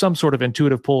change, there's some sort of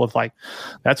intuitive pull of like,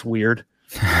 that's weird.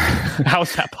 How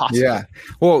is that possible? Yeah.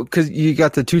 Well, because you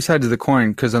got the two sides of the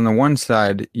coin, because on the one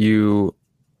side, you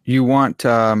want,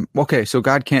 so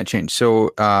God can't change.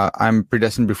 So I'm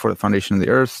predestined before the foundation of the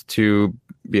earth to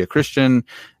be a Christian,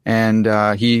 and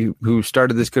he who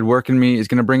started this good work in me is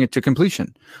going to bring it to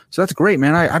completion. So that's great,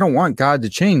 man. I don't want God to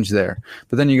change there.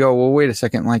 But then you go, well, wait a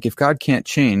second. Like if God can't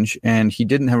change and he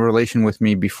didn't have a relation with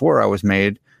me before I was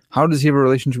made, how does he have a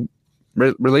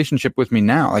relationship with me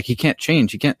now? Like he can't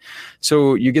change. He can't.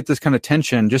 So you get this kind of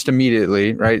tension just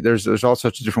immediately, right? There's all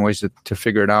sorts of different ways to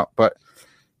figure it out. But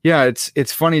yeah,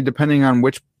 it's funny depending on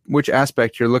which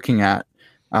aspect you're looking at,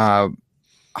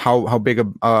 how big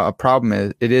a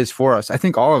problem it is for us. I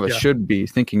think all of us should be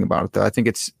thinking about it, though. I think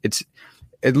it's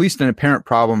at least an apparent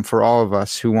problem for all of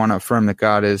us who want to affirm that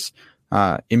God is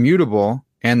immutable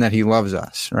and that he loves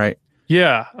us, right?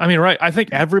 Yeah. I mean, right. I think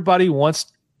everybody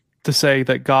wants to say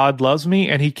that God loves me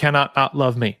and he cannot not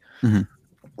love me.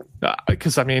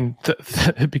 Because, I mean,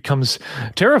 it becomes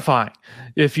terrifying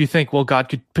if you think, well, God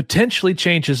could potentially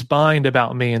change his mind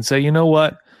about me and say, you know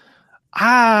what?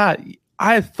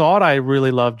 I thought I really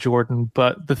loved Jordan,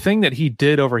 but the thing that he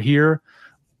did over here,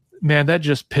 man, that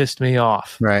just pissed me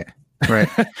off. Right. And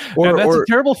that's a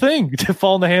terrible thing to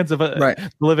fall in the hands of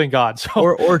the living God. So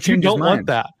or change you don't his mind. want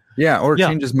that. or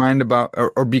change his mind about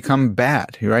or become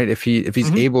bad, right? If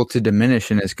he's able to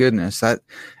diminish in his goodness,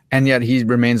 and yet he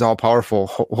remains all powerful.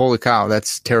 Holy cow,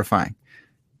 that's terrifying.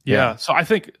 Yeah. So I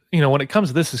think, when it comes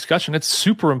to this discussion, it's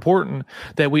super important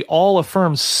that we all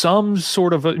affirm some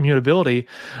sort of immutability.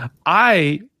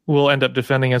 I will end up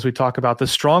defending, as we talk about, the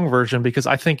strong version, because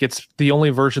I think it's the only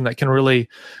version that can really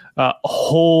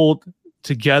hold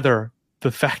together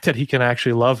the fact that he can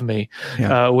actually love me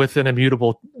with an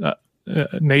immutable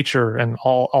nature and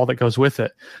all that goes with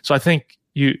it. So I think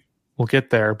you will get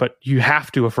there, but you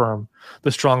have to affirm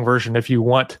the strong version if you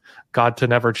want God to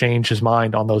never change his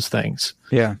mind on those things.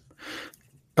 Yeah.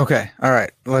 Okay. All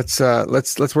right. Let's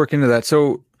work into that.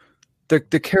 So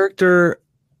the character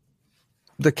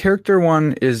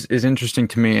one is interesting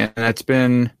to me, and it's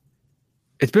been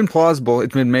plausible.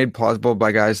 It's been made plausible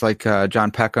by guys like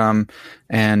John Peckham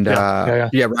and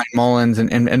Ryan Mullins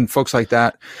and folks like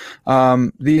that.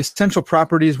 The essential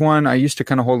properties one, I used to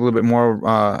kind of hold a little bit more.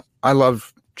 I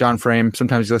love John Frame.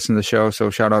 Sometimes you listen to the show, so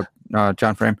shout out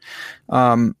John Frame.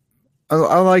 I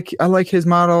like his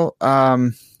model.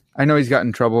 I know he's got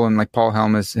in trouble, and like Paul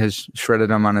Helm has shredded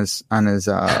him on his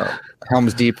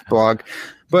Helm's Deep blog.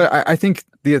 But I think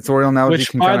the authorial analogy,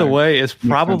 which, by the way, is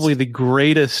probably the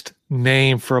greatest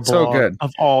name for a blog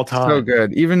of all time. So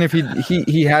good. Even if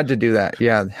he had to do that.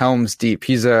 Yeah, Helm's Deep.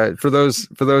 He's for those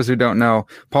who don't know,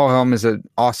 Paul Helm is an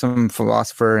awesome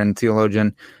philosopher and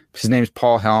theologian. His name's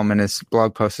Paul Helm, and his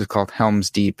blog post is called Helm's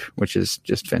Deep, which is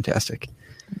just fantastic.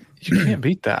 You can't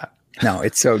beat that. No,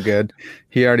 it's so good.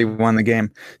 He already won the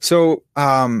game. So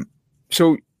I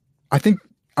think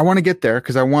I want to get there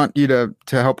because I want you to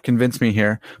help convince me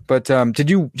here. But did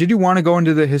you want to go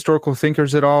into the historical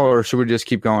thinkers at all, or should we just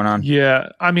keep going on? Yeah,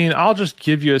 I mean, I'll just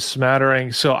give you a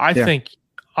smattering. So I think,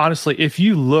 honestly, if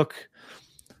you look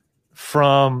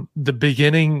from the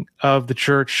beginning of the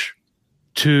church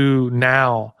to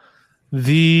now,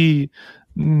 the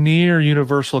near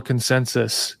universal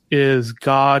consensus is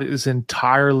God is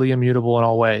entirely immutable in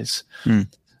all ways.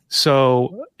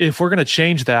 So if we're going to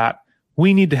change that,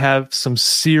 we need to have some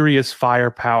serious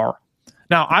firepower.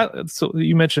 Now, so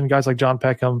you mentioned guys like John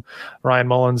Peckham, Ryan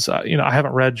Mullins. I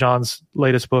haven't read John's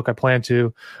latest book. I plan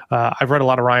to. I've read a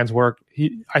lot of Ryan's work.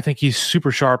 I think he's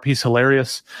super sharp. He's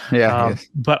hilarious. Yeah.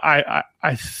 But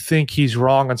I think he's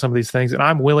wrong on some of these things, and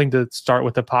I'm willing to start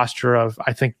with the posture of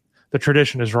I think the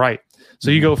tradition is right. So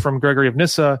you go from Gregory of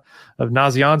Nyssa, of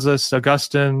Nazianzus,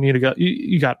 Augustine.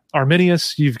 You got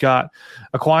Arminius. You've got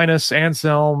Aquinas,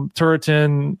 Anselm,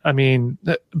 Turretin. I mean,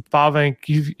 Bavinck.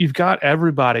 You've got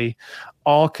everybody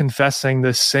all confessing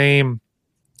the same.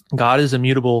 God is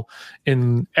immutable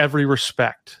in every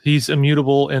respect. He's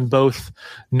immutable in both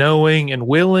knowing and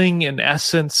willing, in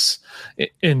essence,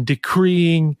 in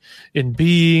decreeing, in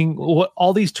being,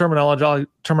 all these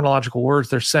terminological words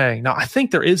they're saying. Now, I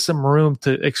think there is some room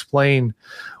to explain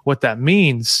what that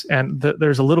means, and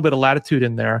there's a little bit of latitude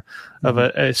in there of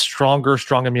a strong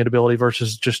immutability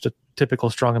versus just a typical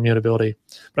strong immutability.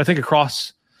 But I think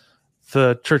across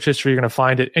the church history, you're going to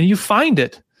find it, and you find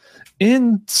it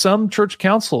in some church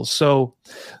councils. So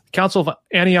Council of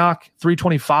Antioch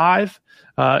 325,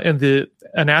 and the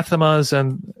anathemas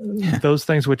and those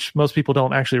things which most people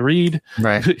don't actually read.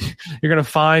 Right. You're going to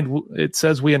find it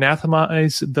says we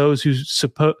anathemize those who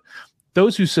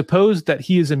suppose that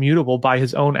he is immutable by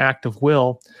his own act of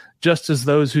will, just as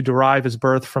those who derive his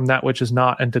birth from that which is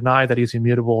not and deny that he's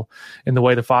immutable in the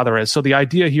way the Father is. So the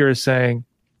idea here is saying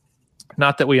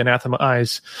not that we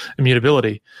anathemize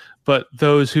immutability, but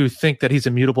those who think that he's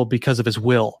immutable because of his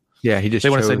will. Yeah, they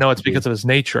want to say, no, it's because of his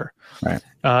nature. Right.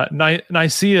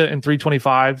 Nicaea in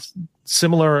 325,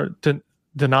 similar to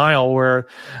denial, where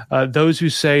those who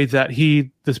say that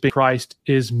this being Christ,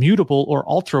 is mutable or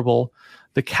alterable,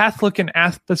 the Catholic and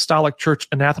Apostolic Church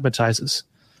anathematizes.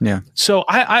 Yeah. So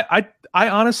I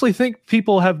honestly think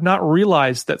people have not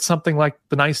realized that something like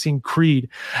the Nicene Creed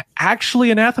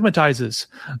actually anathematizes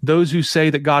those who say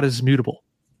that God is mutable.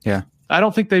 Yeah. I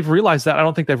don't think they've realized that. I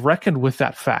don't think they've reckoned with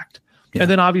that fact. Yeah.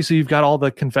 And then obviously you've got all the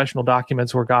confessional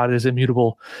documents where God is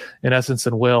immutable in essence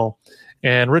and will.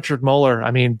 And Richard Muller,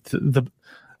 I mean,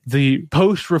 the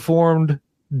post-reformed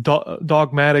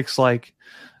dogmatics, like,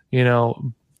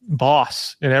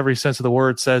 boss in every sense of the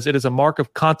word, says it is a mark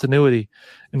of continuity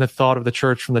in the thought of the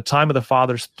church from the time of the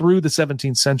fathers through the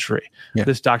 17th century,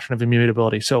 this doctrine of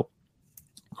immutability. So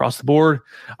across the board,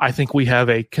 I think we have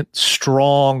a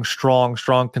strong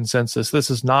consensus.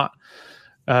 This is not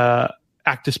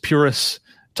actus purus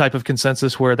type of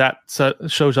consensus where that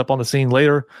shows up on the scene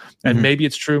later, and maybe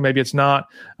it's true, maybe it's not.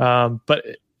 But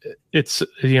it's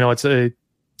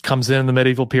comes in the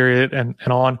medieval period and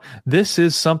on. This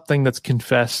is something that's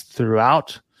confessed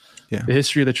throughout the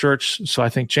history of the church. So I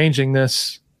think changing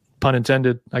this, pun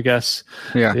intended, I guess,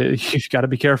 you've got to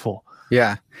be careful.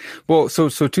 Yeah. Well, so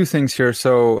two things here.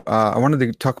 So I wanted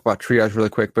to talk about triage really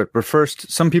quick, but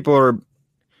first, some people are,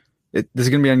 this is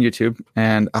going to be on YouTube,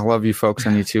 and I love you folks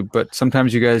on YouTube, but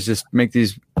sometimes you guys just make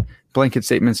these blanket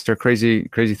statements. They're crazy,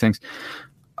 crazy things.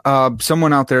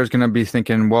 Someone out there is going to be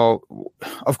thinking, well,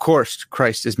 of course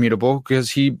Christ is mutable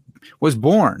because he was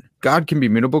born. God can be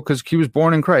mutable because he was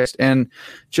born in Christ. And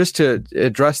just to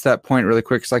address that point really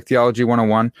quick, it's like Theology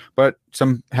 101, but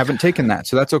some haven't taken that,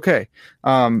 so that's okay.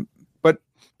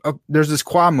 There's this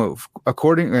qua move.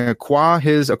 According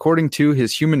to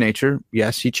his human nature,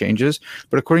 yes, he changes,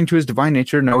 but according to his divine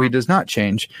nature, no, he does not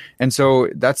change. And so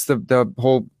that's the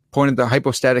whole point of the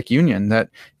hypostatic union, that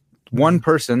one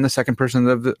person, the second person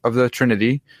of the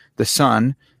Trinity, the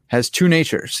Son, has two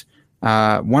natures.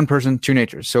 One person, two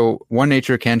natures. So one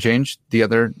nature can change, the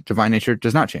other divine nature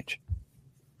does not change.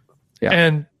 Yeah.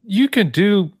 And you can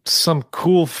do some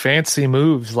cool fancy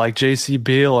moves like J.C.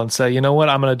 Beale and say, you know what,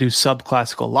 I'm going to do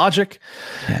subclassical logic.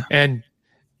 Yeah. And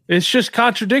it's just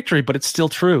contradictory, but it's still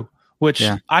true, which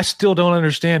I still don't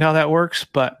understand how that works.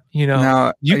 But, you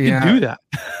can do that.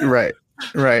 Right.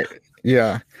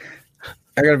 Yeah.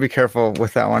 I got to be careful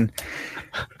with that one.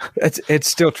 It's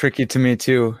still tricky to me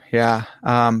too. Yeah.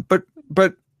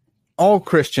 But all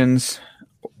Christians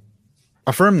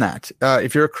affirm that.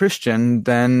 If you're a Christian,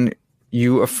 then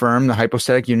you affirm the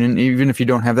hypostatic union, even if you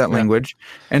don't have that language.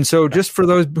 And so just for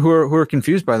those who are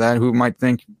confused by that, who might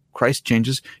think Christ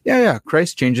changes. Yeah.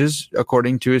 Christ changes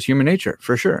according to his human nature,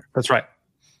 for sure. That's right.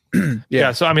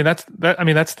 Yeah. So,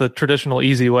 that's the traditional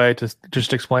easy way to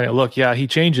just explain it. Look, he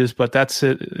changes, but that's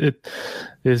it. It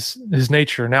is his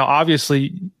nature. Now,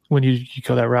 obviously, when you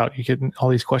go that route, you get all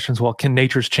these questions. Well, can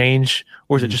natures change,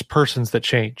 or is it just persons that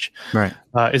change? Right.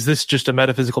 Is this just a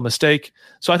metaphysical mistake?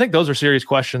 So I think those are serious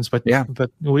questions, but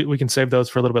we can save those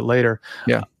for a little bit later.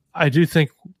 Yeah. I do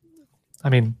think,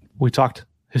 we talked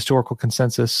historical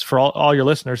consensus for all your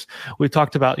listeners. We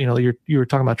talked about, you were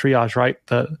talking about triage, right?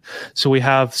 So we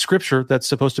have scripture that's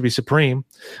supposed to be supreme,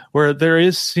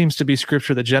 where seems to be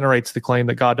scripture that generates the claim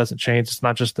that God doesn't change. It's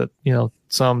not just that,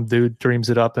 some dude dreams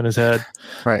it up in his head,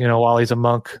 right, while he's a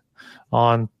monk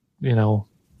on,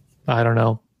 I don't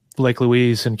know, Lake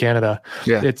Louise in Canada.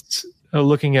 Yeah. It's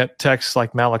looking at texts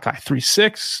like Malachi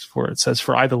 3:6, where it says,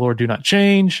 "For I, the Lord, do not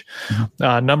change."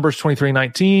 Mm-hmm. Numbers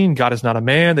 23:19, God is not a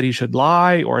man that he should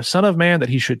lie, or a son of man that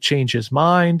he should change his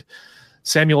mind.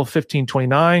 Samuel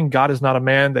 15:29, God is not a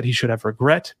man that he should have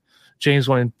regret. James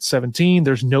 1:17,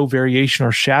 there's no variation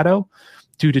or shadow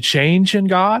due to change in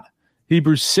God.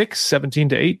 Hebrews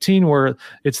 6:17-18, where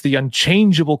it's the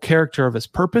unchangeable character of his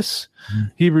purpose. Mm-hmm.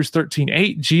 Hebrews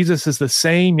 13:8, Jesus is the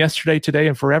same yesterday, today,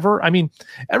 and forever.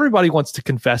 Everybody wants to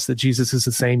confess that Jesus is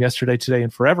the same yesterday, today,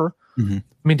 and forever.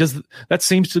 Mm-hmm. Does that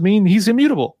seems to mean he's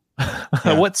immutable?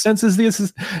 Yeah. What sense is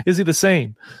he the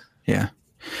same? Yeah.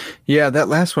 Yeah, that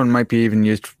last one might be even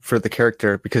used for the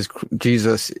character, because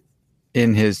Jesus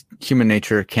in his human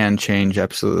nature can change,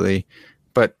 absolutely,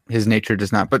 but his nature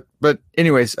does not. But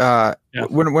anyways,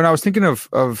 when I was thinking of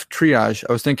triage,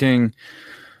 I was thinking,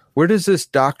 where does this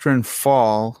doctrine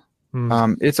fall?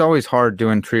 It's always hard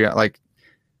doing triage. Like,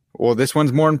 well, this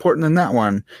one's more important than that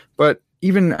one. But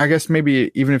even, I guess,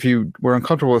 maybe even if you were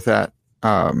uncomfortable with that,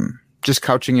 just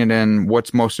couching it in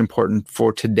what's most important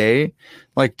for today.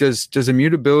 Like, does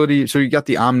immutability? So you got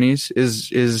the omnis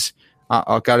is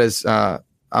God is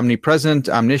omnipresent,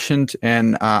 omniscient,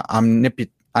 and omnipotent,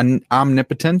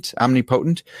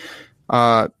 omnipotent.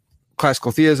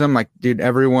 Classical theism, like, dude,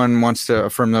 everyone wants to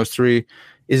affirm those three.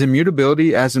 Is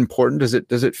immutability as important? Does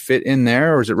it fit in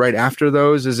there, or is it right after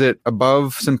those? Is it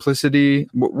above simplicity?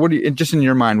 What do you, just in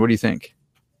your mind, what do you think?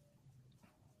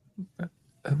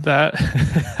 That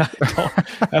I don't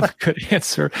have a good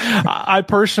answer. I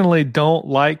personally don't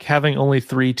like having only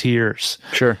three tiers.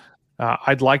 Sure.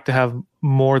 I'd like to have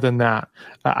more than that.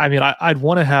 I'd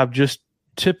want to have just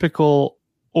typical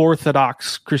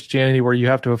Orthodox Christianity, where you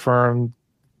have to affirm,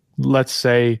 let's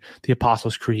say, the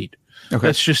Apostles' Creed. Okay.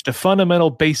 That's just a fundamental,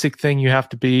 basic thing you have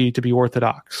to be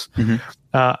Orthodox.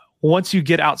 Mm-hmm. Once you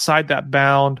get outside that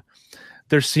bound,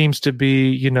 there seems to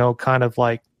be, kind of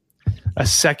like a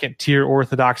second tier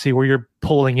orthodoxy, where you're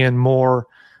pulling in more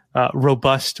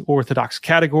robust Orthodox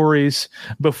categories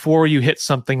before you hit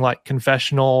something like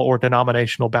confessional or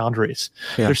denominational boundaries.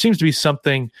 Yeah. There seems to be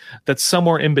something that's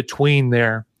somewhere in between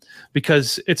there,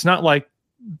 because it's not like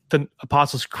the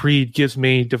Apostles' Creed gives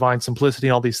me divine simplicity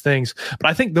and all these things, but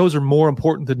I think those are more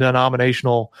important than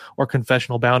denominational or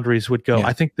confessional boundaries would go. Yeah.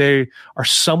 I think they are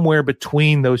somewhere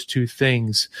between those two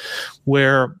things,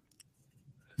 where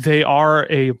they are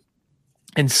a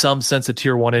in some sense a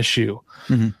tier 1 issue,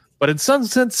 Mm-hmm. but in some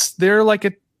sense they're like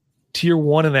a tier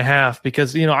 1.5,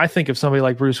 because, I think of somebody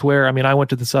like Bruce Ware. I mean, I went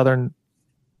to the Southern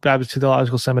Baptist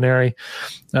Theological Seminary.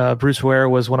 Bruce Ware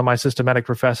was one of my systematic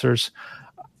professors.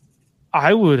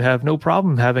 I would have no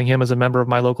problem having him as a member of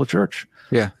my local church.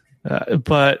 Yeah.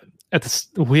 But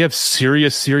we have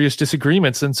serious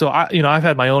disagreements. And so I've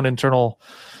had my own internal,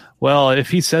 well, if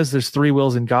he says there's 3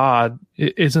 wills in God,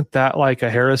 isn't that like a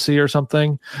heresy or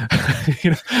something?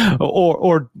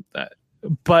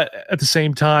 But at the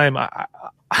same time,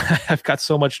 I've got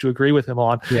so much to agree with him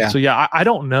on. Yeah. So I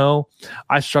don't know.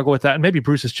 I struggle with that. And maybe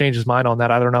Bruce has changed his mind on that.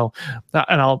 I don't know.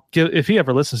 And if he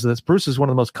ever listens to this, Bruce is one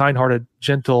of the most kind-hearted,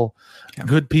 gentle,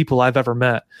 good people I've ever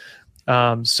met.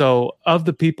 So of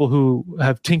the people who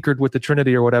have tinkered with the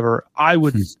Trinity or whatever,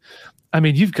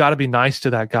 you've got to be nice to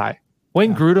that guy.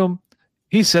 Wayne Grudem,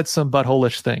 he said some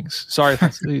butthole-ish things. Sorry, if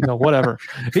it's, whatever.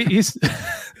 He's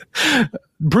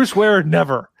Bruce Ware,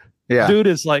 never. Yeah. Dude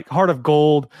is like heart of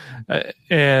gold.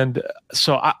 And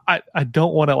so I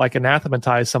don't want to like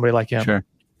anathematize somebody like him. Sure.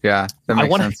 Yeah. I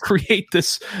want to create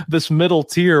this middle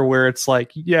tier where it's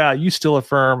like, yeah, you still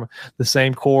affirm the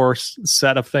same core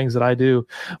set of things that I do.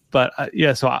 But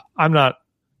so I'm not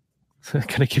going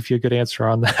to give you a good answer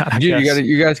on that.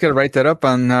 You guys got to write that up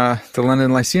on the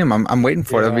London Lyceum. I'm waiting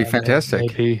for it. That'd be fantastic.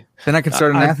 Maybe. Then I can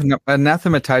start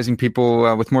anathematizing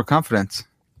people with more confidence.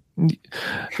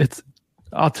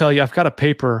 I'll tell you, I've got a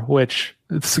paper, which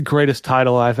it's the greatest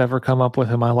title I've ever come up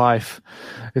with in my life.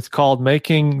 It's called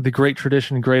Making the Great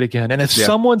Tradition Great Again. And if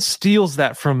someone steals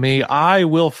that from me, I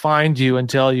will find you and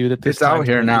tell you that this it's out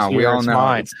here now. We all know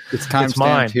mine. It's time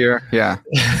stamped here. Yeah.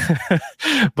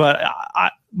 But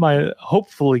my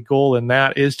hopefully goal in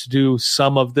that is to do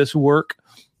some of this work,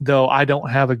 though I don't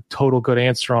have a total good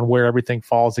answer on where everything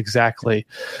falls exactly.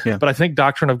 Yeah. But I think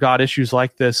doctrine of God issues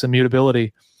like this,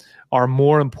 immutability, are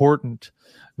more important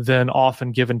than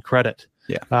often given credit.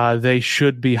 Yeah. They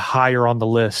should be higher on the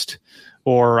list,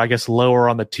 or I guess lower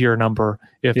on the tier number,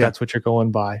 if that's what you're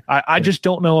going by. I just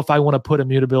don't know if I want to put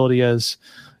immutability as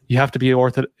you have to be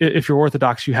if you're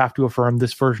Orthodox, you have to affirm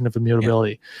this version of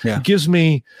immutability. Yeah. It gives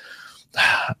me,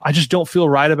 I just don't feel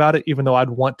right about it, even though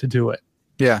I'd want to do it.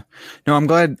 Yeah. No, I'm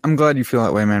glad you feel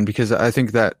that way, man, because I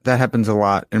think that happens a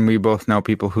lot, and we both know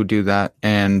people who do that,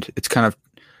 and it's kind of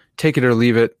take it or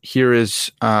leave it. Here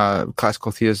is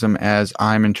classical theism as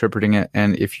I'm interpreting it,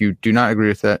 and if you do not agree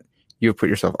with it, you have put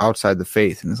yourself outside the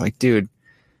faith. And it's like, dude,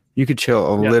 you could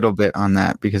chill a little bit on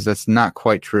that, because that's not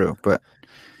quite true. But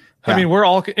I mean, we're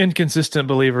all inconsistent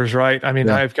believers, right? I mean,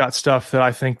 I've got stuff that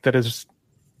I think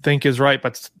is right,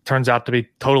 but turns out to be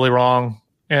totally wrong,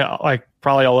 and like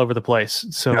probably all over the place.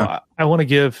 So I want to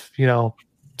give,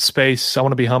 space. I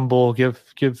want to be humble, give,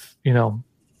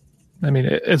 I mean,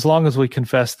 as long as we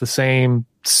confess the same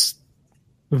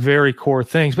very core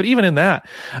things. But even in that,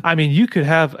 I mean, you could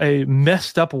have a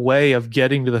messed up way of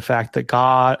getting to the fact that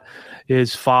God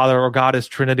is Father or God is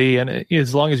Trinity. And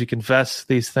as long as you confess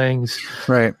these things,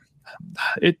 right,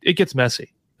 it gets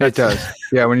messy. It does.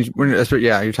 Yeah. When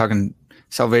you're talking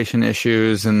salvation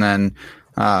issues and then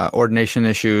ordination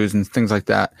issues and things like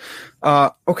that.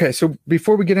 Okay. So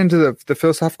before we get into the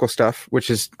philosophical stuff, which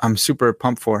is I'm super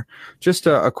pumped for, just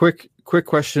a quick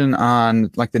question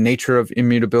on like the nature of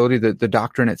immutability, the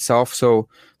doctrine itself. So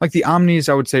like the omnis,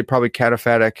 I would say probably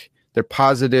cataphatic. They're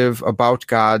positive about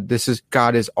God.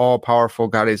 God is all powerful.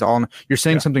 God is all. You're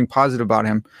saying something positive about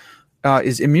him.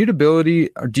 Is immutability?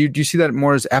 Do you see that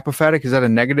more as apophatic? Is that a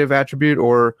negative attribute,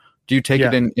 or do you take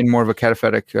it in more of a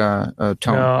cataphatic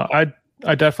tone? No,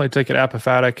 I definitely take it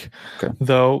apophatic. Okay.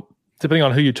 Though depending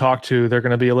on who you talk to, they're going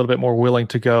to be a little bit more willing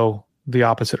to go the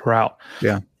opposite route.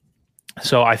 Yeah.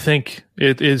 So I think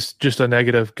it is just a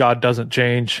negative. God doesn't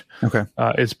change. Okay.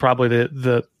 It's probably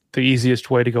the easiest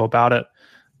way to go about it.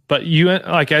 But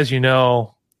as you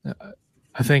know,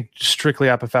 I think strictly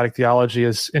apophatic theology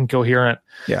is incoherent.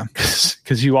 Yeah.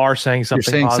 Because you are saying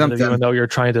something positive, even though you're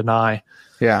trying to deny.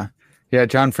 Yeah. Yeah.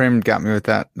 John Freeman got me with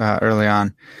that early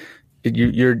on.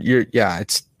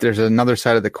 There's another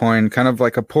side of the coin, kind of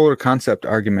like a polar concept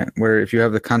argument, where if you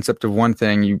have the concept of one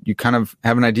thing, you kind of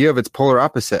have an idea of its polar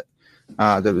opposite.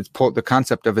 The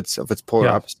concept of its polar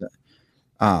opposite.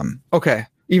 Okay.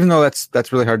 Even though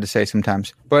that's really hard to say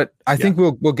sometimes, but I think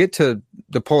we'll get to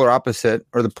the polar opposite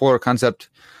or the polar concept.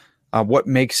 What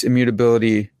makes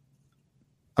immutability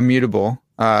immutable,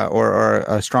 or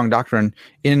a strong doctrine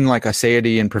in like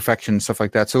aseity and perfection, stuff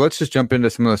like that. So let's just jump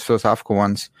into some of those philosophical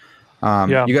ones.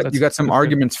 You got some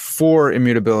arguments for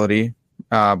immutability,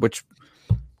 which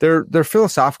they're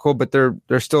philosophical, but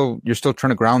you're still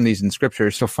trying to ground these in scripture.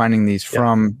 You're still finding these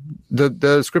from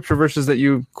the scripture verses that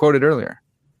you quoted earlier.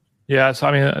 Yeah, so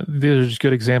I mean, these are just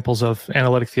good examples of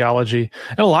analytic theology.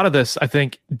 And a lot of this, I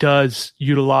think, does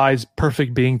utilize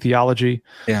perfect being theology.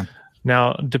 Yeah.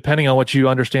 Now, depending on what you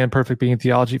understand perfect being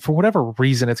theology, for whatever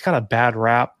reason, it's got a bad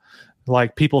rap.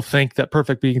 Like, people think that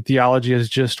perfect being theology is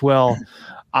just, well,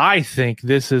 I think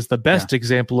this is the best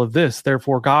example of this,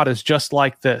 therefore God is just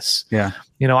like this. Yeah.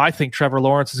 I think Trevor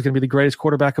Lawrence is going to be the greatest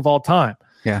quarterback of all time.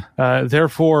 Yeah.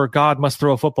 Therefore, God must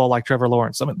throw a football like Trevor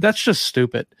Lawrence. I mean, that's just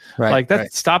stupid. Right.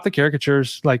 Stop the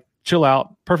caricatures. Like, chill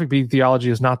out. Perfect being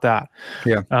theology is not that.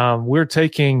 Yeah. We're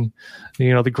taking,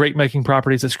 the great making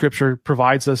properties that Scripture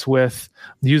provides us with,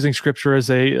 using Scripture as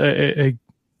a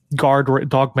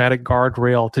dogmatic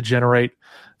guardrail to generate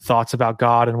thoughts about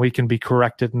God, and we can be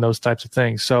corrected in those types of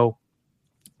things. So,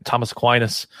 Thomas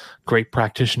Aquinas, great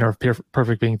practitioner of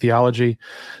perfect being theology,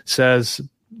 says,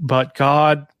 but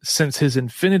God, since his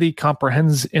infinity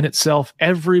comprehends in itself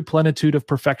every plenitude of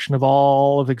perfection of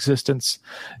all of existence,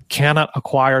 cannot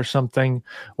acquire something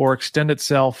or extend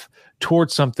itself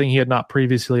towards something he had not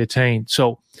previously attained.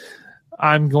 So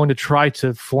I'm going to try to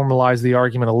formalize the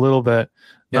argument a little bit,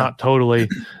 not totally,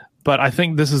 but I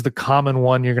think this is the common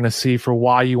one you're going to see for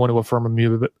why you want to affirm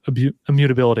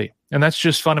immutability. And that's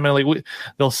just fundamentally,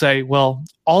 they'll say, well,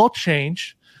 all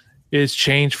change is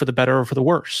change for the better or for the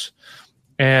worse.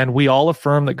 And we all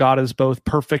affirm that God is both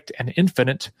perfect and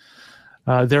infinite.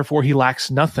 Therefore, he lacks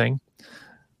nothing.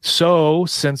 So,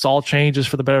 since all change is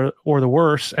for the better or the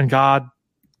worse, and God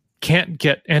can't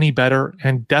get any better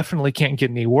and definitely can't get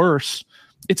any worse,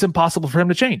 it's impossible for him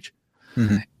to change.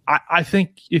 Mm-hmm. I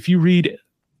think if you read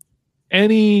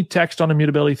any text on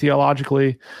immutability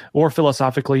theologically or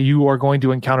philosophically, you are going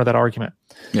to encounter that argument.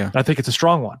 Yeah, I think it's a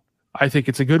strong one. I think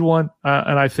it's a good one,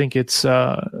 and I think it's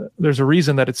there's a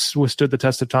reason that it's withstood the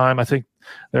test of time. I think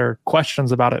there are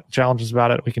questions about it, challenges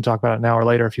about it. We can talk about it now or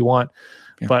later if you want.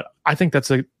 Yeah. But I think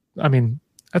that's a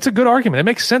good argument. It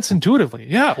makes sense intuitively.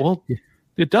 Yeah, well,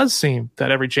 it does seem that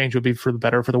every change would be for the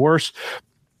better or for the worse.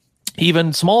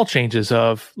 Even small changes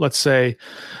of, let's say,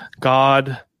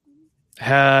 God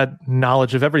had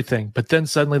knowledge of everything, but then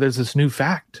suddenly there's this new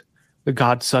fact that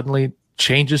God suddenly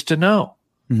changes to know.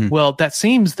 Mm-hmm. Well, that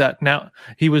seems that now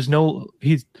he was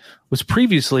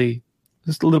previously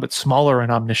just a little bit smaller in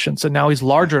omniscience, and now he's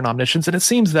larger in omniscience. And it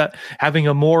seems that having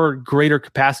a greater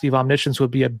capacity of omniscience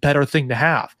would be a better thing to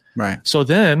have. Right. So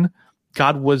then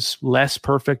God was less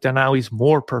perfect, and now he's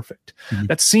more perfect. Mm-hmm.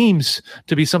 That seems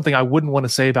to be something I wouldn't want to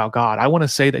say about God. I want to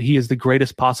say that he is the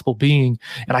greatest possible being,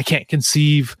 and I can't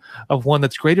conceive of one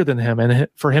that's greater than him. And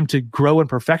for him to grow in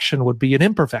perfection would be an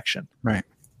imperfection. Right.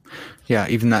 Yeah,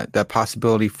 even that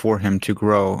possibility for him to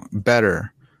grow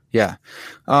better. Yeah.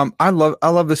 I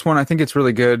love this one. I think it's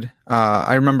really good.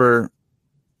 I remember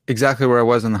exactly where I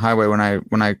was on the highway when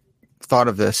I thought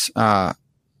of this.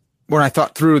 When I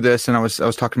thought through this, and I was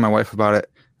talking to my wife about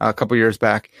it a couple years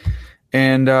back,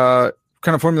 and kind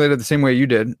of formulated the same way you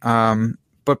did.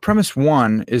 But premise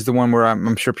one is the one where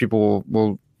I'm sure people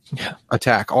will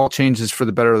attack. All changes for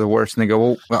the better or the worse, and they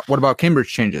go, well, what about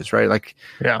Cambridge changes, right? Like,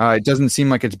 it doesn't seem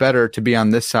like it's better to be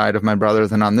on this side of my brother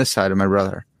than on this side of my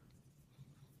brother.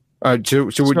 So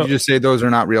would you just say those are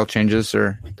not real changes,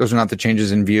 or those are not the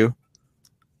changes in view?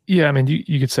 Yeah, I mean,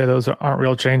 you could say those aren't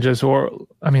real changes, or,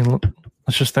 I mean,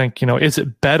 let's just think, is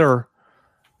it better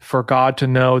for God to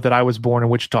know that I was born in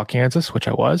Wichita, Kansas, which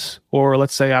I was, or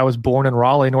let's say I was born in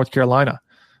Raleigh, North Carolina,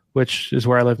 which is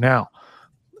where I live now?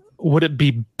 Would it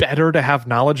be better to have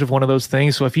knowledge of one of those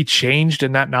things? So if he changed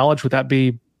in that knowledge, would that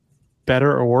be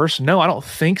better or worse? No, I don't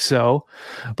think so.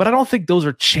 But I don't think those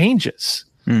are changes.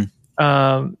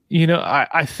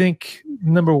 I think,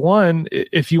 number one,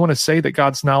 if you want to say that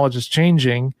God's knowledge is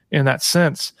changing in that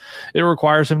sense, it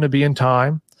requires him to be in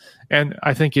time. And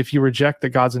I think if you reject that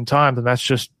God's in time, then that's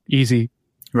just easy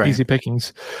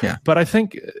pickings. Yeah. But I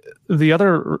think the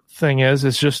other thing is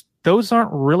just those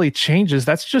aren't really changes.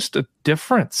 That's just a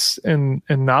difference in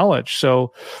knowledge.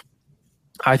 So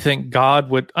I think God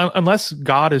would, unless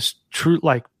God is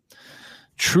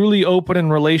truly open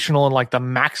and relational in like the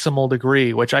maximal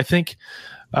degree, which I think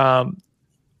I'm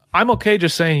okay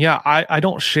just saying, I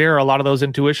don't share a lot of those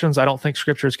intuitions. I don't think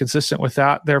Scripture is consistent with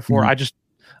that. Therefore,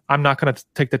 I'm not going to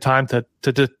take the time to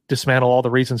dismantle all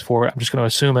the reasons for it. I'm just going to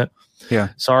assume it. Yeah.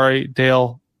 Sorry,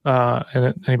 Dale,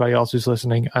 and anybody else who's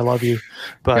listening, I love you,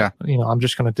 but I'm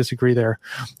just going to disagree there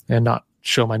and not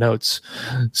show my notes.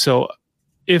 So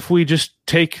if we just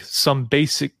take some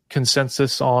basic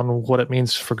consensus on what it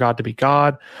means for God to be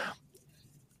God,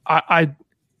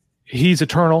 he's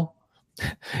eternal.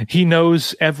 He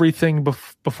knows everything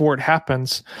before it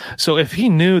happens. So if he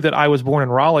knew that I was born in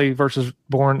Raleigh versus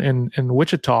born in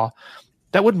Wichita,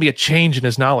 That wouldn't be a change in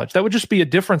his knowledge. That would just be a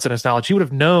difference in his knowledge. He would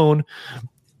have known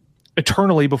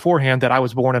eternally beforehand that I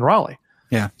was born in Raleigh.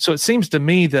 Yeah. So it seems to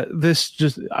me that this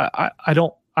just I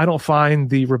don't find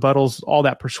the rebuttals all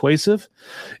that persuasive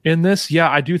in this. Yeah,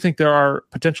 I do think there are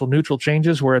potential neutral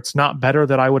changes where it's not better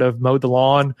that I would have mowed the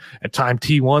lawn at time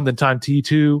T1 than time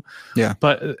T2. Yeah.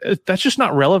 But that's just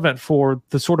not relevant for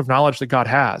the sort of knowledge that God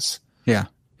has. Yeah.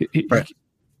 Right.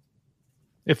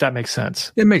 If that makes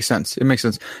sense. It makes sense.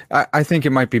 I think it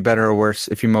might be better or worse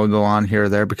if you mowed the lawn here or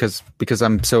there because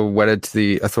I'm so wedded to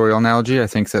the authorial analogy. I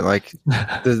think that like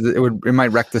it might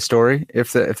wreck the story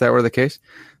if that were the case.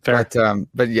 Fair.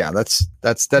 But yeah, that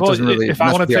doesn't really. If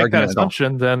I want to take that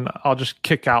assumption, then I'll just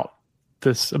kick out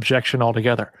this objection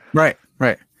altogether. Right.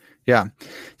 Yeah.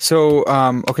 So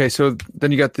okay. So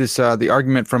then you got this the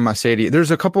argument from Sadie. There's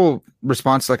a couple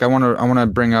responses. Like I want to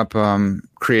bring up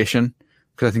creation.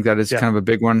 Because I think that is kind of a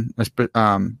big one.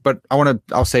 But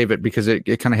I'll save it because it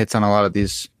kind of hits on a lot of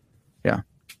these. Yeah.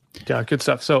 Yeah, good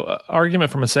stuff. So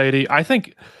argument from Sadie. I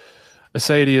think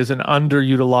Sadie is an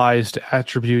underutilized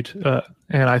attribute.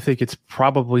 And I think it's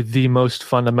probably the most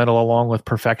fundamental along with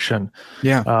perfection.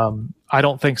 Yeah. I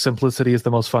don't think simplicity is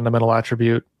the most fundamental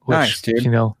attribute, which, nice,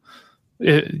 dude.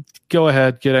 Go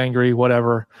ahead, get angry,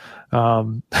 whatever.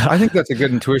 I think that's a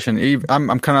good intuition.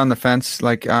 I'm kind of on the fence,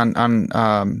 like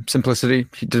on simplicity.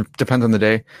 It depends on the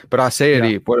day, but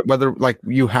aseity, whether like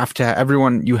you have to have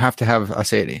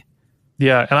aseity.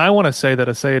 Yeah, and I want to say that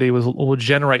aseity will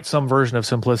generate some version of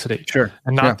simplicity, sure,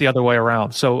 and not the other way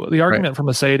around. So the argument from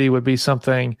aseity would be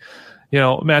something,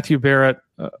 Matthew Barrett,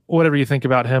 whatever you think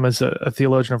about him as a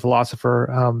theologian or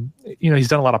philosopher, he's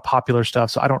done a lot of popular stuff.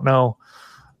 So I don't know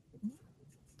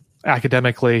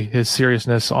academically his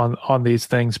seriousness on these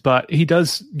things, but he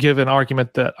does give an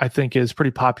argument that I think is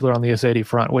pretty popular on the aseity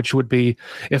front, which would be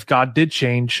if God did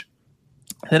change,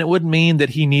 then it would mean that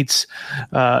he needs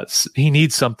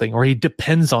something, or he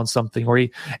depends on something, or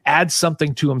he adds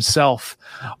something to himself,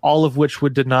 all of which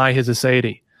would deny his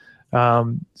aseity.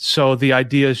 So the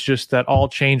idea is just that all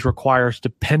change requires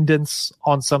dependence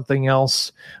on something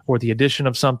else or the addition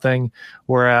of something,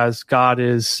 whereas God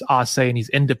is ase and he's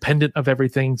independent of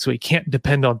everything, so he can't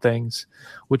depend on things,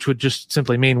 which would just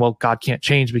simply mean, well, God can't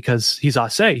change because he's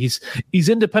ase. He's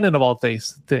independent of all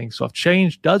these things. So if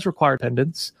change does require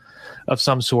dependence of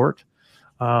some sort,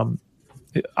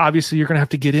 obviously you're going to have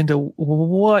to get into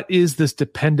what is this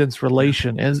dependence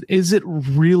relation? Is it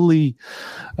really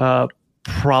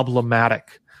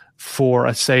problematic for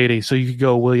aseity? So you could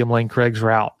go William Lane Craig's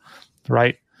route,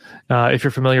 right? If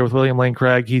you're familiar with William Lane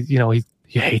Craig, he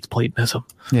hates Platonism.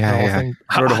 Yeah.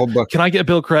 Wrote a whole book. Can I get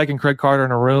Bill Craig and Craig Carter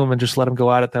in a room and just let them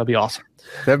go at it? That'd be awesome.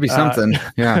 That'd be something.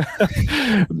 Yeah.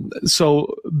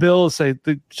 So Bill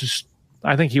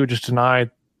I think he would just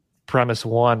deny premise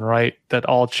one, right? That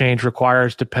all change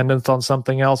requires dependence on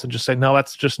something else, and just say, no,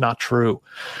 that's just not true.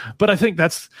 But I think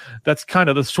that's kind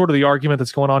of the sort of the argument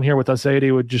that's going on here with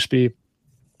aseity would just be,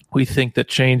 we think that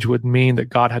change would mean that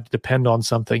God had to depend on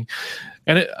something.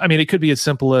 And it could be as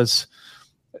simple as,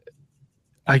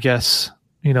 I guess,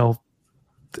 he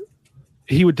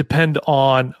would depend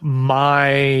on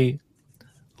my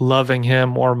loving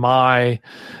him or my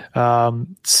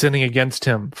sinning against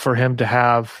him for him to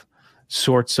have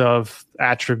sorts of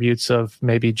attributes of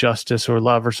maybe justice or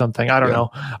love or something. I don't know.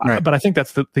 Right. But I think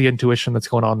that's the intuition that's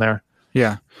going on there.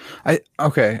 Yeah.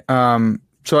 Okay.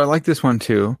 So I like this one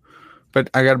too, but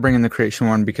I got to bring in the creation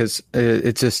one because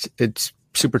it's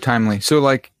super timely. So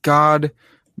like God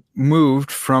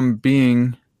moved from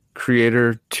being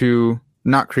creator to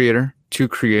not creator to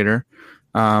creator.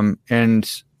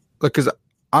 And look, cause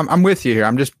I'm with you here.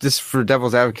 I'm just for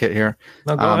devil's advocate here.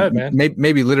 No, go ahead, man.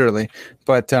 Maybe literally,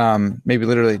 but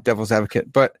devil's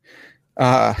advocate. But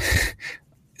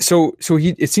so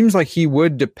it seems like he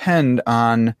would depend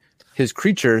on his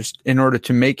creatures in order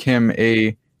to make him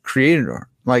a creator.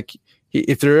 Like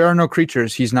if there are no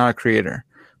creatures, he's not a creator.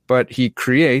 But he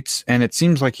creates, and it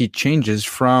seems like he changes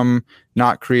from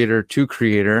not creator to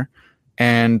creator,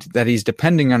 and that he's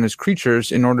depending on his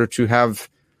creatures in order to have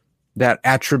that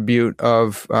attribute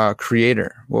of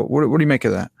creator. What do you make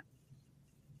of that?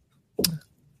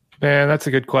 Man, that's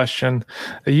a good question.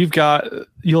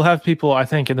 You'll have people, I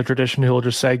think, in the tradition who will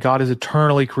just say God is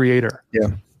eternally creator. Yeah.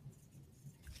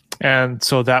 And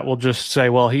so that will just say,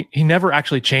 well, he never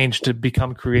actually changed to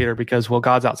become creator because, well,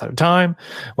 God's outside of time.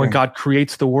 When God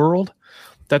creates the world,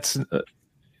 that's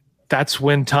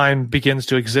when time begins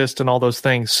to exist and all those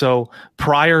things. So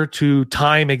prior to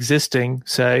time existing,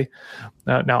 say,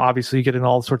 now obviously you get in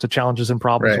all sorts of challenges and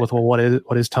problems with, well,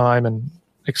 what is time and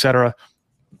et cetera.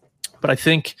 But I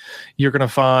think you're going to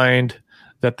find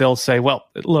that they'll say, well,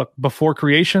 look, before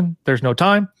creation, there's no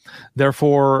time.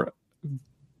 Therefore,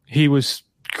 he was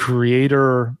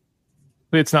creator.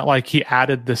 It's not like he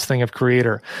added this thing of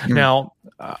creator. Now,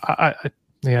 I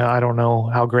don't know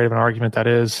how great of an argument that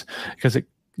is, because it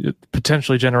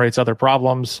potentially generates other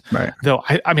problems. Right. Though,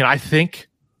 I think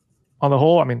on the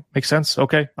whole, makes sense.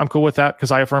 Okay, I'm cool with that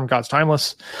because I affirm God's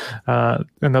timeless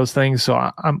and those things. So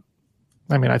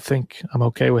I think I'm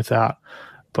okay with that.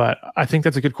 But I think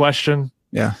that's a good question.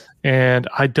 Yeah. And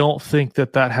I don't think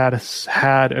that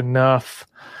had enough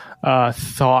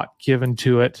thought given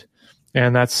to it.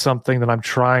 And that's something that I'm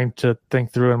trying to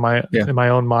think through in my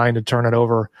own mind and turn it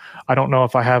over. I don't know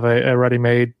if I have a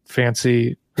ready-made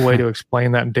fancy way to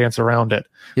explain that and dance around it.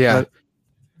 Yeah.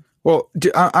 Well,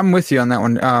 I'm with you on that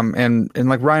one. And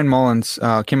like Ryan Mullins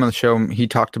came on the show. He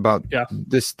talked about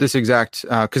this exact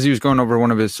because he was going over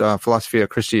one of his Philosophy of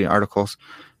Christi articles,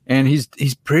 and he's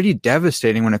pretty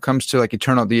devastating when it comes to like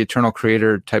the eternal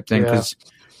creator type thing, because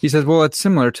he says, well, it's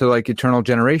similar to like eternal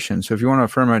generation. So if you want to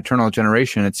affirm an eternal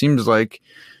generation, it seems like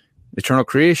eternal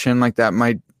creation, like that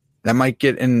might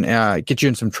get you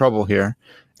in some trouble here.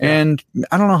 Yeah. And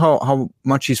I don't know how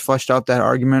much he's fleshed out that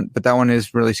argument, but that one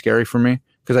is really scary for me,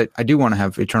 because I do want to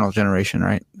have eternal generation,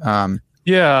 right?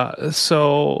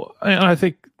 So I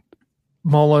think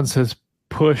Mullins has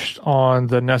pushed on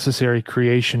the necessary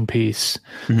creation piece,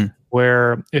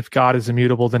 where if God is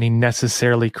immutable, then he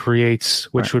necessarily creates,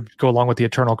 which would go along with the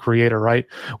eternal creator, right?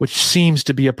 Which seems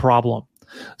to be a problem.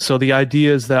 So the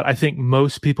idea is that I think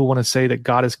most people want to say that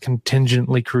God is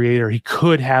contingently creator. He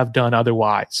could have done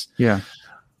otherwise. Yeah.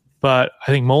 But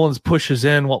I think Mullins pushes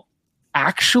in, well,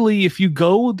 actually, if you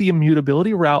go the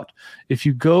immutability route, if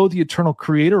you go the eternal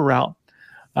creator route,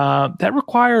 that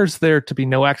requires there to be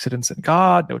no accidents in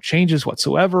God, no changes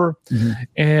whatsoever.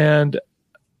 And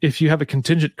if you have a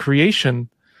contingent creation,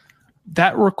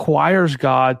 that requires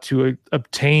God to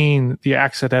obtain the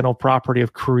accidental property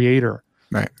of creator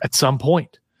at some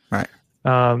point. Right.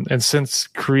 And since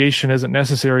creation isn't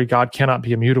necessary, God cannot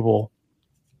be immutable.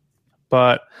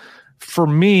 But for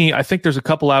me, I think there's a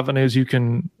couple avenues you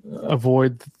can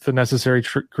avoid the necessary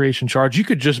creation charge. You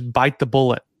could just bite the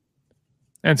bullet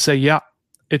and say, yeah,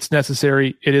 it's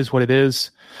necessary. It is what it is.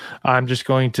 I'm just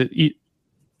going to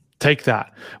take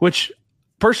that, which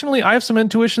personally, I have some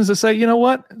intuitions that say, you know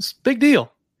what, it's a big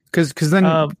deal. Because then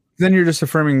you're just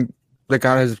affirming that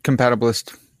God has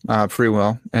compatibilist free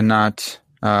will and not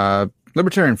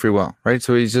libertarian free will, right?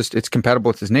 So it's compatible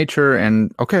with his nature,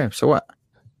 and okay, so what?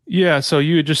 Yeah, so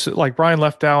you just, like Brian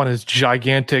Leftow in his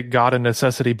gigantic God and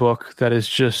Necessity book that is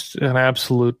just an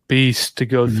absolute beast to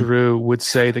go through, would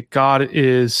say that God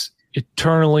is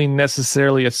eternally,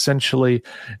 necessarily, essentially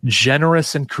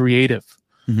generous and creative,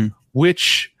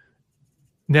 which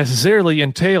necessarily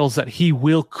entails that he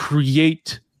will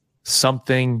create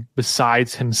something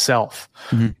besides himself.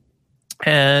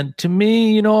 And to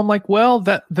me, I'm like, well,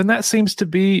 that seems to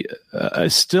be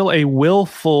still a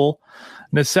willful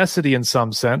necessity in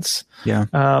some sense.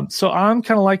 Yeah. So I'm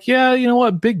kind of like, yeah, you know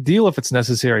what, big deal if it's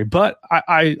necessary. But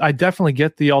I definitely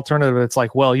get the alternative. It's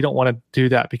like, well, you don't want to do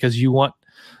that because you want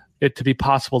it to be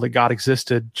possible that God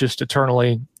existed just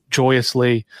eternally,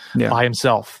 joyously by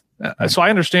himself. So I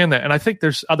understand that. And I think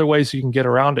there's other ways you can get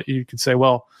around it. You can say,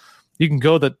 well, you can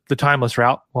go the timeless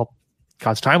route. Well,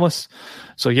 God's timeless.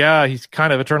 So yeah, he's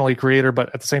kind of eternally creator,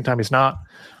 but at the same time, he's not.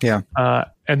 Yeah.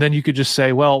 And then you could just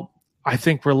say, well, I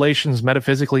think relations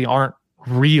metaphysically aren't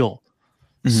real.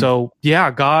 So yeah,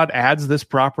 God adds this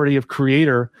property of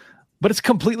creator, but it's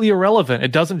completely irrelevant.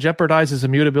 It doesn't jeopardize his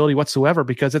immutability whatsoever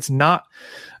because it's not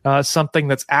something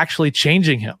that's actually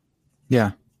changing him.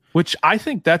 Yeah. Which I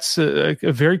think that's a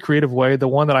very creative way, the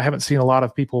one that I haven't seen a lot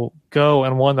of people go,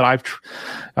 and one that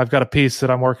I've got a piece that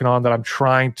I'm working on that I'm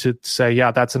trying to say,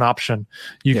 yeah, that's an option.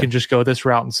 You can just go this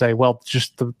route and say, well,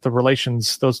 just the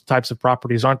relations, those types of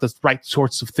properties aren't the right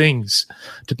sorts of things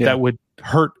that would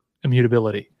hurt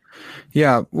immutability.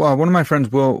 Yeah, well, one of my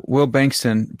friends, Will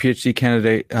Bankston, PhD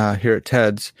candidate here at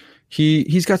TEDS,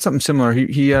 he's got something similar.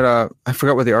 He had I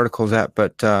forgot what the article is at,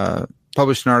 but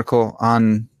published an article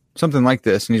on something like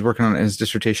this, and he's working on his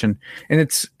dissertation. And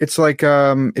it's like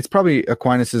it's probably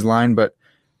Aquinas's line, but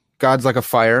God's like a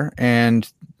fire,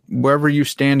 and wherever you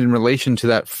stand in relation to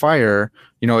that fire,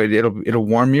 it'll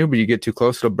warm you, but you get too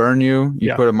close, it'll burn you.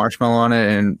 You put a marshmallow on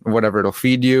it, and whatever, it'll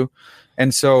feed you.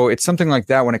 And so it's something like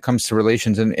that when it comes to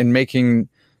relations, and making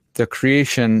the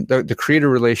creation, the creator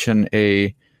relation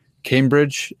a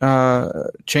Cambridge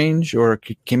change or a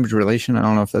Cambridge relation. I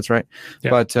don't know if that's right,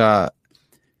 but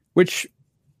which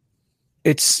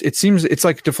it seems it's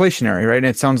like deflationary, right? And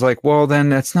it sounds like, well, then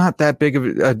that's not that big of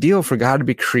a deal for God to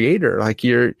be creator. Like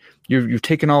you you've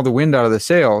taken all the wind out of the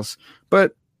sails.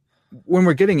 But when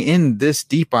we're getting in this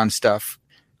deep on stuff,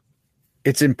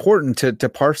 it's important to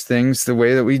parse things the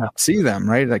way that we see them,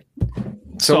 right? Like,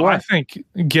 so I think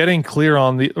getting clear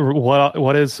on the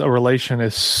what is a relation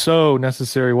is so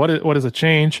necessary. What is a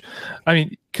change? I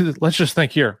mean, 'cause let's just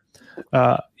think here.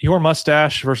 Your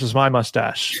mustache versus my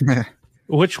mustache.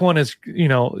 Which one is,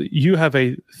 you have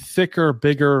a thicker,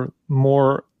 bigger,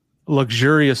 more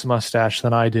luxurious mustache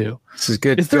than I do. This is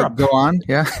good. Go on.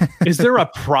 Yeah. Is there a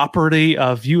property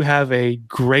of you have a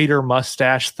greater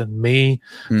mustache than me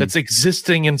that's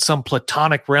existing in some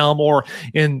platonic realm or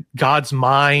in God's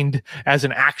mind as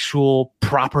an actual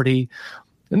property?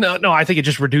 No, I think it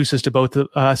just reduces to both of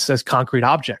us as concrete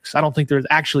objects. I don't think there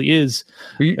actually is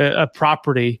a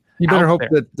property. You better hope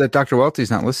that Dr.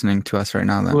 Welty's not listening to us right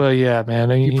now, then. Well, yeah,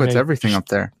 man. He puts everything up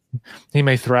there. He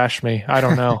may thrash me. I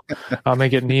don't know. I may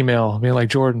get an email being like,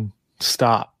 Jordan,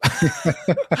 stop.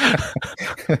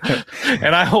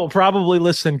 And I will probably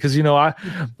listen because,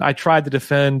 I tried to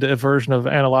defend a version of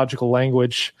analogical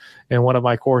language in one of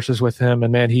my courses with him.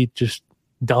 And man, he just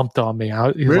dumped on me.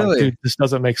 He's really? Like, dude, this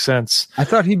doesn't make sense. I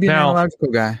thought he'd be an analogical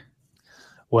guy.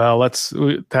 Well, that's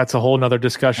a whole nother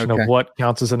discussion of what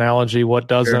counts as analogy, what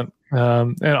doesn't,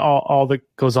 and all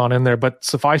that goes on in there. But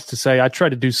suffice to say, I try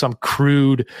to do some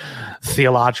crude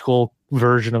theological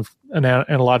version of an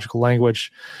analogical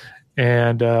language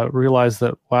and realize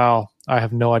that, wow, I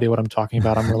have no idea what I'm talking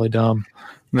about. I'm really dumb.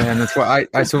 Man, that's why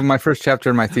so my first chapter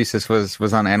in my thesis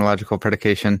was on analogical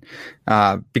predication,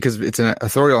 because it's an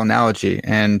authorial analogy.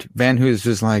 And Van Hoos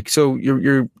was like, so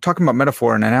you're talking about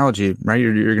metaphor and analogy, right?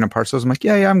 You're going to parse those. I'm like,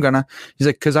 yeah, I'm gonna. He's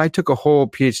like, because I took a whole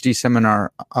PhD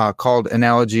seminar called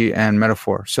Analogy and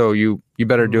Metaphor. So you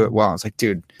better do it well. I was like,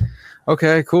 dude,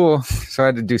 okay, cool. So I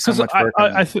had to do so much work.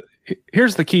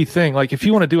 Here's the key thing. Like, if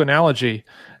you want to do analogy,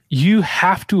 you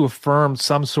have to affirm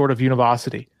some sort of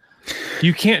univocity.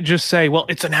 You can't just say, well,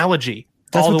 it's analogy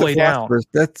all the way down.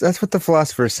 That's what the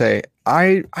philosophers say.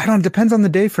 I don't, it depends on the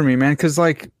day for me, man. Cause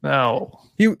like, no,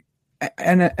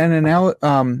 an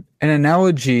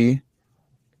analogy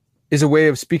is a way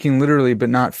of speaking literally, but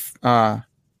not,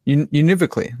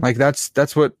 univocally. Like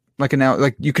that's what,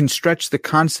 like you can stretch the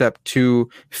concept to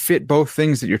fit both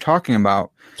things that you're talking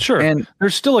about. Sure. And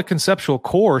there's still a conceptual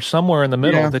core somewhere in the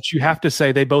middle that you have to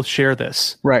say they both share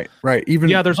this. Right.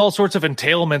 There's all sorts of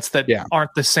entailments that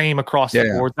aren't the same across the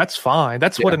board. That's fine.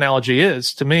 That's what analogy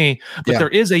is to me. But there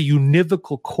is a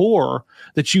univocal core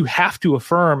that you have to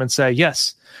affirm and say,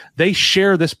 yes, they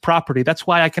share this property. That's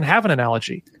why I can have an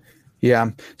analogy. Yeah.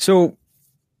 So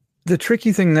the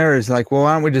tricky thing there is like, well,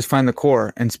 why don't we just find the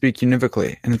core and speak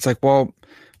univocally? And it's like, well,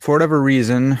 for whatever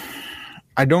reason,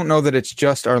 I don't know that it's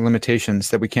just our limitations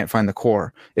that we can't find the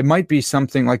core. It might be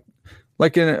something like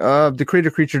in the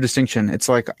creator-creature distinction. It's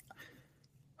like,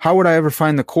 how would I ever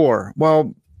find the core?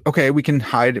 Well, okay, we can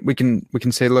hide. We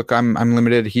can say, look, I'm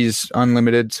limited. He's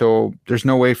unlimited. So there's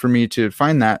no way for me to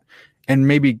find that. And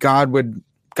maybe God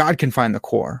can find the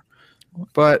core.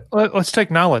 But let's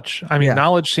take knowledge. I mean,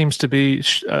 knowledge seems to be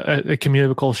a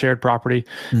communicable shared property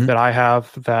that I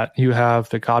have, that you have,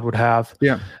 that God would have.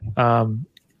 Yeah.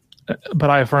 But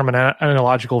I affirm an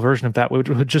analogical version of that, which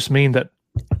would just mean that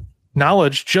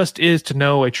knowledge just is to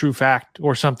know a true fact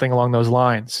or something along those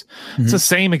lines. It's the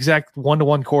same exact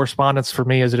one-to-one correspondence for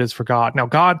me as it is for God. Now,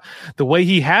 God, the way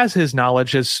he has his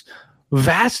knowledge is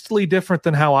vastly different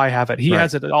than how I have it. He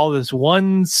has it all this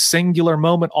one singular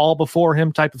moment all before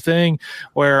him type of thing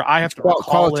where I have to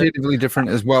qualitatively different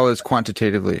as well as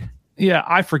quantitatively. Yeah,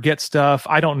 I forget stuff.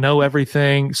 I don't know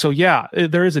everything. So yeah,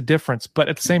 there is a difference. But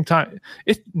at the same time,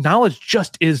 knowledge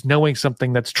just is knowing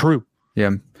something that's true.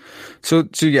 Yeah. So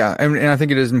yeah, and I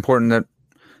think it is important that.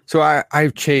 So I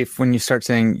chafe when you start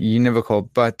saying univocal,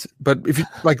 but if you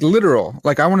like literal,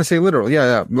 like I want to say literal,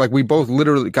 yeah, like we both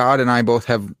literally, God and I both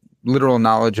have literal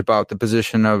knowledge about the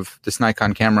position of this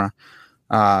Nikon camera,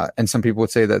 and some people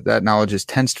would say that knowledge is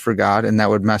tensed for God, and that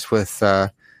would mess with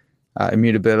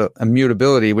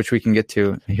immutability, which we can get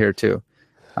to here too.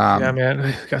 Yeah, man,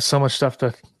 we've got so much stuff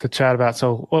to chat about.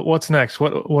 So what's next?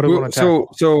 What do we want to tackle?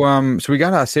 So we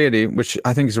got aseity, which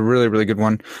I think is a really, really good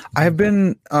one. I have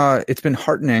been, it's been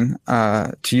heartening,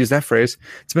 to use that phrase.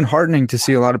 It's been heartening to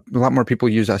see a lot more people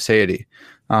use aseity.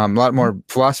 A lot more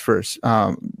philosophers,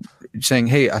 saying,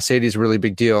 hey, aseity is a really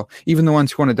big deal. Even the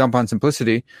ones who want to dump on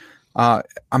simplicity. I'm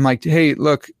like, hey,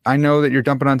 look, I know that you're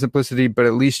dumping on simplicity, but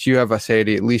at least you have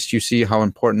aseity. At least you see how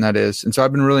important that is. And so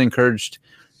I've been really encouraged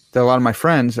that a lot of my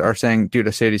friends are saying, dude,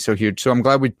 aseity is so huge. So I'm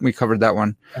glad we covered that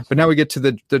one. But now we get to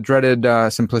the dreaded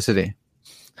simplicity.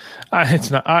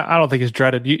 It's not. I don't think it's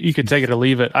dreaded. You can take it or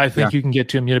leave it. I think you can get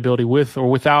to immutability with or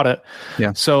without it.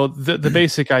 Yeah. So the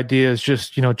basic idea is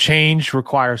just, change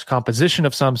requires composition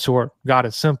of some sort. God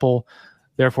is simple,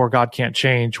 therefore God can't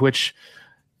change. Which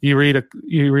you read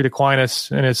Aquinas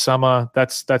in his Summa.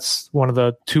 That's one of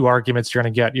the two arguments you're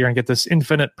going to get. You're going to get this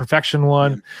infinite perfection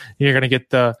one. You're going to get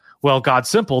God's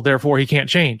simple, therefore he can't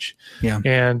change. Yeah.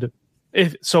 And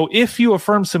if you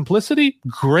affirm simplicity,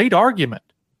 great argument.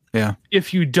 Yeah.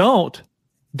 If you don't,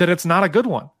 then it's not a good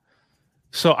one.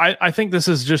 So I think this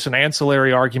is just an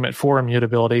ancillary argument for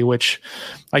immutability, which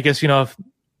I guess, if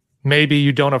maybe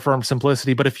you don't affirm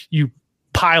simplicity, but if you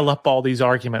pile up all these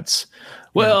arguments,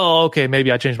 okay,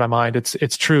 maybe I changed my mind.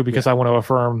 It's true because I want to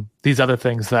affirm these other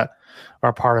things that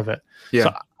are part of it. Yeah.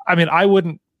 So, I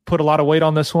wouldn't put a lot of weight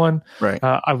on this one. Right.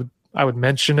 I would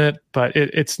mention it, but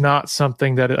it's not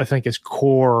something that I think is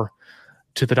core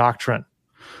to the doctrine.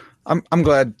 I'm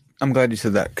glad you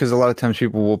said that, because a lot of times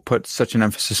people will put such an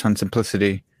emphasis on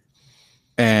simplicity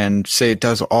and say it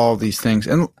does all these things.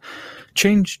 And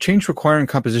change requiring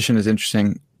composition is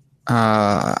interesting.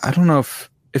 I don't know if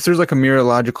there's like a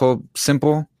mereological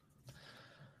simple,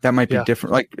 that might be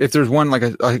different. Like if there's one like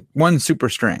one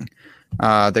superstring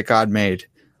that God made,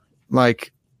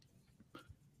 like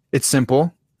it's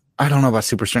simple. I don't know about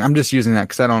superstring. I'm just using that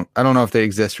because I don't know if they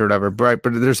exist or whatever. But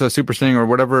there's a superstring or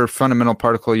whatever fundamental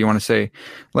particle you want to say.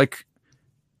 Like,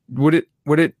 would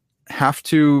it have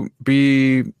to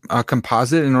be a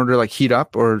composite in order to like heat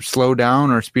up or slow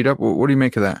down or speed up? What do you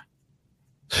make of that?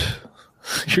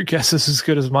 Your guess is as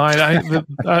good as mine.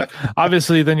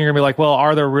 Obviously, then you're gonna be like, well,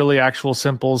 are there really actual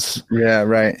simples? Yeah,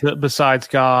 right. Besides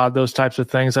God, those types of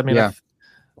things.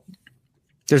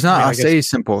 There's not aseity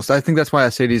simples. I think that's why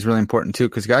aseity is really important too,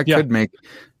 because God could make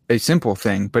a simple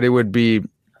thing, but it would not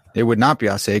be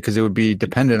aseity because it would be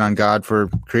dependent on God for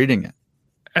creating it.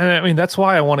 And that's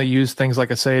why I want to use things like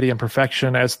aseity and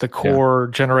perfection as the core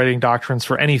generating doctrines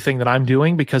for anything that I'm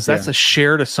doing, because that's a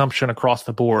shared assumption across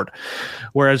the board.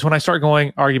 Whereas when I start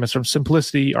going arguments from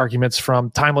simplicity, arguments from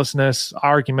timelessness,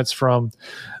 arguments from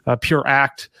pure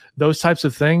act, those types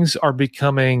of things are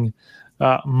becoming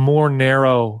more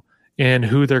narrow in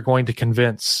who they're going to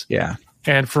convince. Yeah.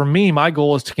 And for me, my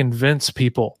goal is to convince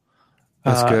people.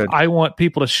 That's good. I want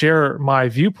people to share my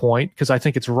viewpoint because I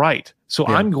think it's right. So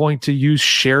I'm going to use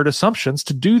shared assumptions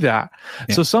to do that.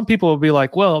 Yeah. So some people will be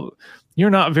like, well,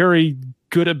 you're not very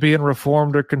good at being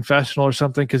reformed or confessional or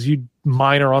something because you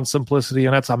minor on simplicity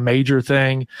and that's a major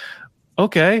thing.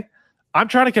 Okay. I'm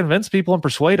trying to convince people and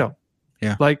persuade them.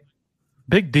 Yeah. Like,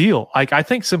 big deal. Like, I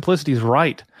think simplicity is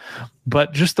right.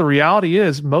 But just the reality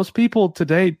is most people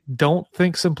today don't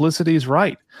think simplicity is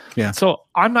right. Yeah. So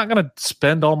I'm not going to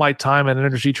spend all my time and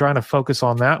energy trying to focus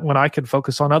on that when I can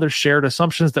focus on other shared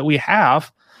assumptions that we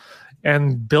have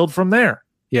and build from there.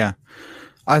 Yeah.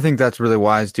 I think that's really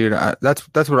wise, dude. That's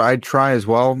what I'd try as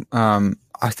well.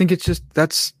 I think it's just,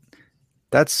 that's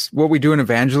what we do in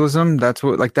evangelism.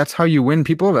 That's how you win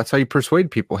people. That's how you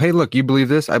persuade people. Hey, look, you believe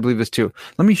this. I believe this too.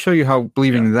 Let me show you how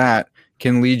believing that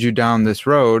can lead you down this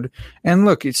road. And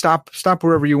look, stop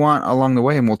wherever you want along the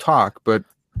way and we'll talk. But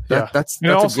that's it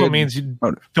also means you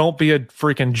don't be a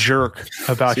freaking jerk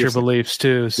about your beliefs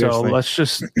too. So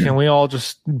can we all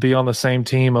just be on the same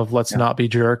team of let's not be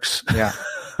jerks? Yeah.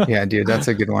 Yeah, dude, that's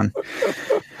a good one.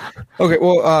 Okay,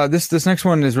 well, this next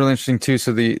one is really interesting too.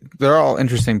 So they're all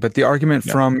interesting, but the argument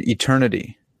from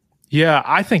eternity. Yeah,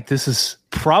 I think this is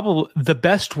probably the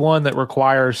best one that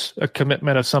requires a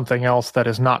commitment of something else that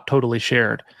is not totally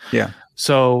shared. Yeah.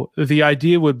 So the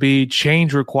idea would be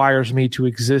change requires me to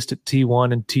exist at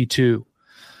T1 and T2.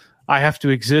 I have to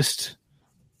exist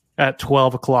at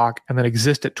 12 o'clock and then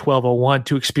exist at 12:01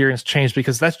 to experience change,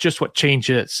 because that's just what change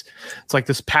is. It's like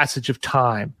this passage of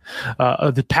time,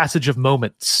 the passage of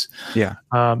moments. Yeah.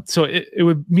 So it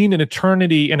would mean an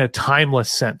eternity in a timeless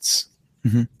sense.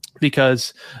 Mm-hmm.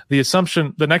 Because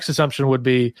the next assumption would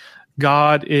be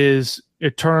God is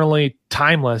eternally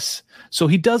timeless. So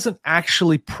he doesn't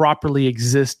actually properly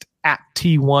exist at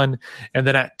T1 and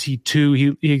then at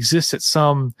T2. He exists at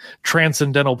some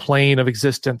transcendental plane of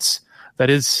existence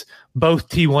that is both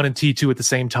T1 and T2 at the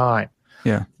same time.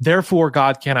 Yeah. Therefore,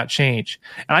 God cannot change.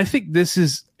 And I think this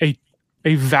is a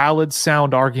valid,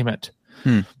 sound argument.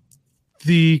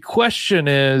 The question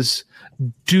is,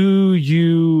 do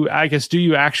you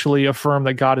actually affirm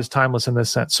that God is timeless in this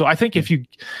sense? So I think if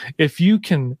you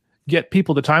can get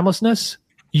people to timelessness,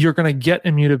 you're going to get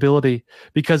immutability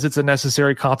because it's a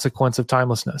necessary consequence of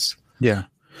timelessness. Yeah.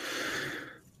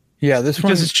 Yeah.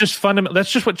 Because it's just fundamental.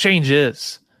 That's just what change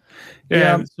is.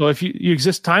 And so if you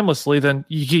exist timelessly, then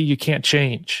you can't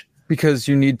change. Because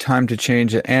you need time to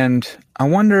change it. And I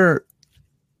wonder,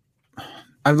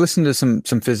 I've listened to some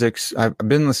physics. I've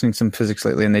been listening to some physics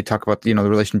lately, and they talk about, the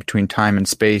relation between time and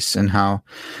space, and how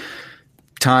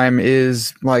time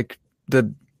is like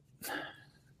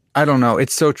I don't know.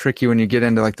 It's so tricky when you get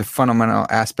into like the fundamental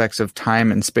aspects of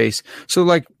time and space. So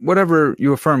like whatever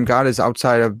you affirm God is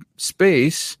outside of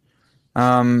space,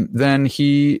 then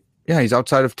he's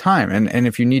outside of time. And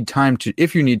if you need time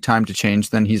to change,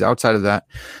 then he's outside of that.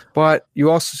 But you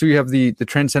have the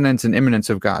transcendence and immanence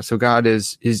of God. So God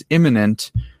is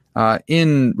immanent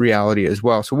in reality as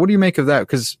well. So what do you make of that?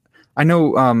 Because I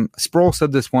know Sproul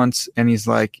said this once, and he's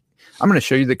like, I'm going to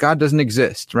show you that God doesn't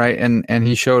exist, right? And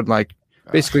he showed like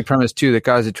basically premise 2 that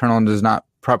God is eternal and does not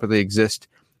properly exist,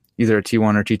 either at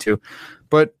T1 or T2.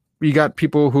 But you got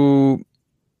people who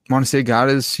want to say God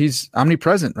he's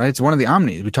omnipresent, right? It's one of the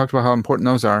omnis. We talked about how important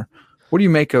those are. What do you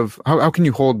make of how can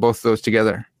you hold both of those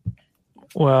together?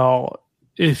 Well,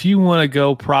 if you want to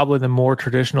go probably the more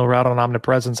traditional route on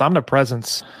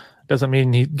omnipresence doesn't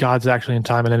mean God's actually in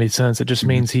time in any sense. It just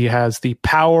means he has the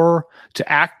power to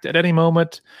act at any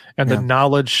moment and the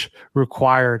knowledge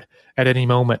required at any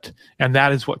moment. And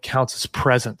that is what counts as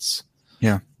presence.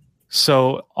 Yeah.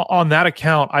 So on that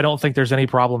account, I don't think there's any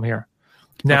problem here.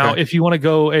 Now, if you want to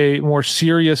go a more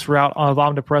serious route of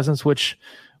omnipresence, which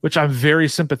I'm very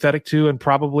sympathetic to and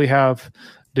probably have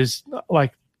this,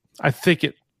 like, I think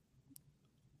it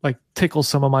like tickles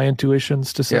some of my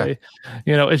intuitions to say,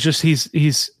 it's just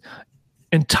he's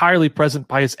entirely present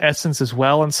by his essence as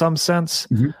well in some sense.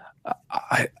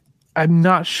 I'm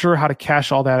not sure how to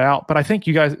cash all that out, but I think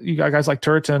you guys like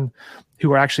Turretin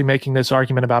who are actually making this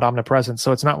argument about omnipresence.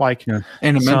 So it's not like and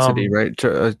immensity, right?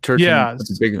 Turretin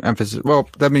puts a big emphasis. Well,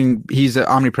 I mean, he's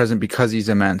omnipresent because he's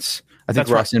immense. I think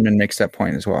Ross Inman makes that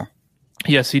point as well.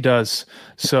 Yes, he does.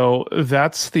 So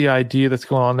that's the idea that's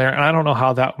going on there, and I don't know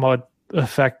how that would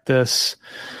affect this.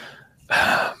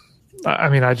 I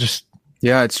mean,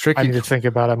 it's tricky. I need to think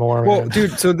about it more. Well,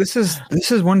 dude, so this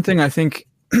is one thing I think.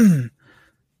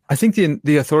 I think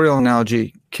the authorial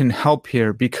analogy can help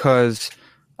here because,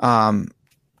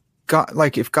 God,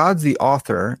 like if God's the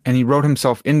author and he wrote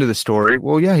himself into the story,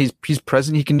 well, yeah, he's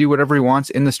present. He can do whatever he wants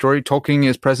in the story. Tolkien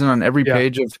is present on every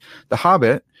page of The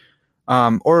Hobbit,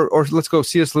 or let's go.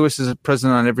 C.S. Lewis is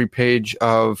present on every page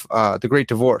of The Great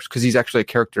Divorce because he's actually a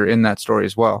character in that story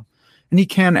as well, and he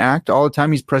can act all the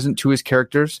time. He's present to his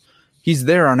characters. He's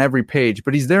there on every page,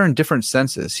 but he's there in different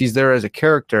senses. He's there as a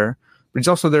character, but he's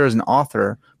also there as an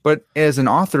author. But as an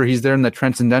author, he's there in the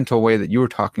transcendental way that you were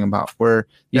talking about, where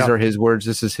these are his words,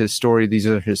 this is his story, these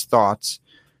are his thoughts.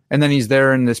 And then he's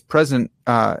there in this present,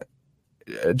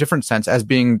 different sense as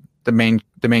being the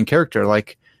main character,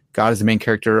 like God is the main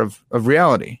character of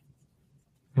reality.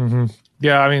 Mm-hmm.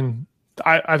 Yeah, I mean,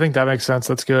 I think that makes sense.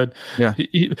 That's good. Yeah.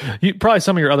 You, probably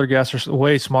some of your other guests are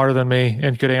way smarter than me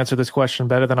and could answer this question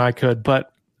better than I could,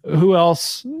 but who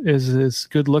else is as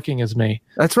good looking as me?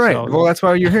 That's right. So, well, that's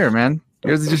why you're here, man.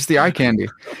 You're just the eye candy.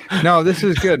 No, this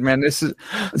is good, man.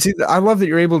 I love that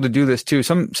you're able to do this too.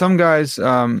 Some guys,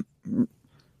 some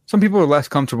people are less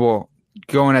comfortable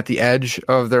going at the edge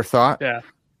of their thought. Yeah.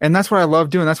 And that's what I love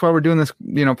doing. That's why we're doing this,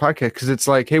 podcast. Cause it's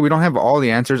like, hey, we don't have all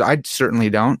the answers. I certainly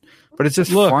don't, but it's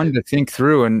just fun to think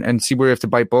through and see where you have to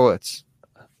bite bullets.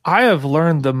 I have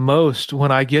learned the most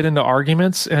when I get into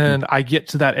arguments and I get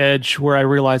to that edge where I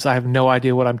realize I have no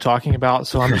idea what I'm talking about.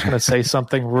 So I'm just going to say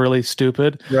something really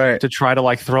stupid to try to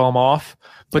like throw them off.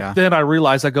 But then I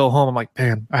realize I go home, I'm like,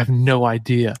 man, I have no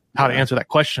idea how to answer that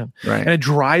question. Right. And it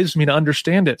drives me to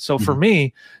understand it. So for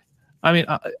me, I mean,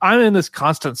 I'm in this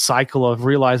constant cycle of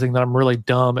realizing that I'm really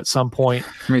dumb at some point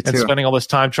and spending all this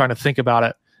time trying to think about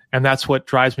it. And that's what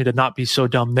drives me to not be so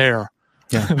dumb there.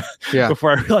 Yeah.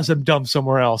 Before I realize I'm dumb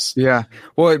somewhere else. Yeah.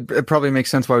 Well, it probably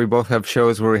makes sense why we both have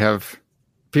shows where we have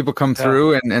people come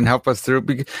through and help us through.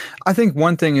 Because I think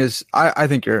one thing is, I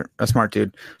think you're a smart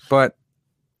dude, but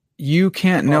you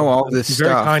can't know all this stuff.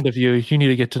 Very kind of you. You need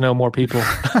to get to know more people.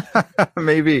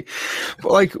 Maybe.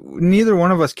 But like neither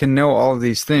one of us can know all of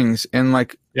these things. And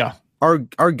like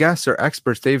our guests are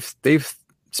experts. They've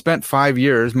spent 5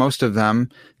 years, most of them,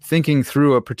 thinking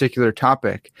through a particular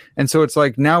topic. And so it's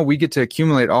like now we get to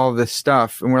accumulate all of this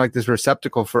stuff and we're like this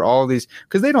receptacle for all of these,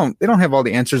 because they don't have all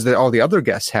the answers that all the other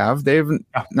guests have. They've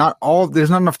there's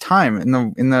not enough time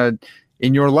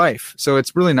in your life. So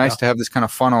it's really nice to have this kind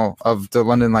of funnel of the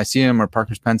London Lyceum or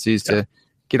Parker's Pensies to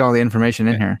get all the information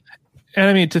in here. And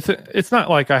I mean, it's not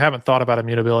like I haven't thought about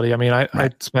immutability. I mean, I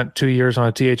spent 2 years on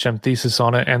a THM thesis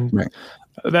on it, and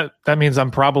that means I'm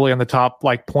probably on the top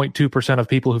like 0.2% of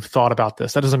people who've thought about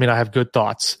this. That doesn't mean I have good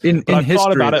thoughts. In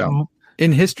history, about it.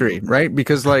 In history, right?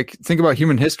 Because think about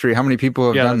human history. How many people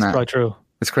have done that? That's probably true.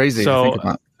 It's crazy to think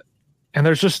about. And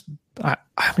there's just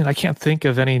I can't think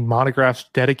of any monographs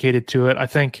dedicated to it. I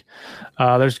think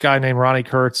there's a guy named Ronnie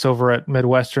Kurtz over at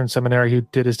Midwestern Seminary who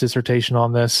did his dissertation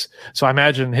on this. So I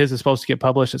imagine his is supposed to get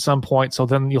published at some point. So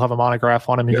then you'll have a monograph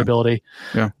on immutability.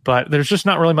 Yeah. But there's just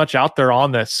not really much out there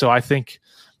on this. So I think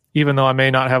even though I may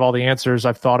not have all the answers,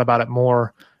 I've thought about it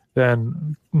more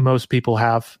than most people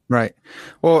have. Right.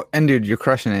 Well, and dude, you're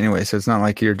crushing it anyway, so it's not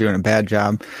like you're doing a bad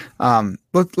job.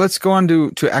 Let's go on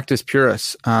to Actus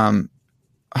Purus.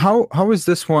 How is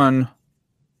this one?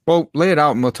 Well, lay it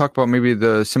out, and we'll talk about maybe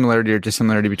the similarity or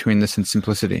dissimilarity between this and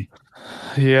simplicity.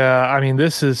 Yeah, I mean,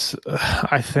 this is,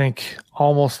 I think,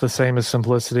 almost the same as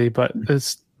simplicity, but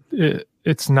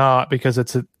it's not, because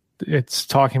it's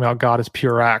talking about God as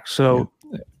pure act. So,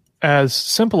 as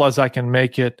simple as I can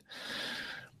make it,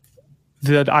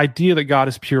 the idea that God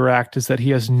is pure act is that he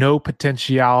has no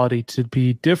potentiality to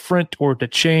be different or to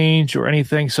change or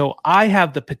anything. So I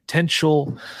have the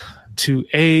potential to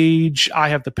age. I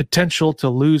have the potential to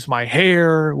lose my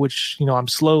hair, which, I'm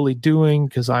slowly doing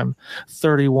because I'm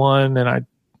 31. And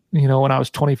when I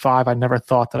was 25, I never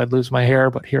thought that I'd lose my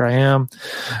hair, but here I am.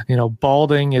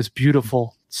 Balding is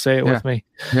beautiful. Say it with me.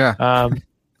 Yeah.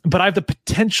 But I have the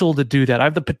potential to do that. I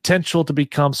have the potential to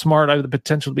become smart. I have the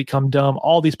potential to become dumb,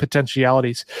 all these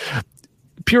potentialities.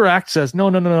 Pure act says,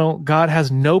 no. God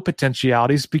has no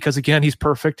potentialities because, again, he's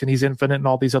perfect and he's infinite and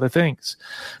all these other things.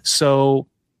 So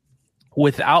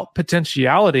without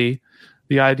potentiality,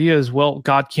 the idea is, well,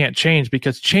 God can't change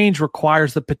because change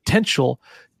requires the potential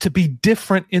to be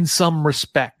different in some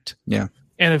respect. Yeah.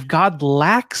 And if God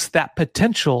lacks that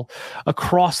potential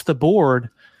across the board,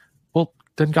 well,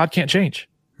 then God can't change.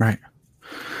 Right.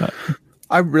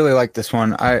 I really like this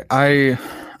one. I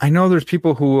know there's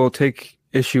people who will take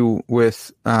issue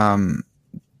with saying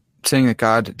that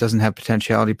God doesn't have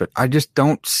potentiality, but I just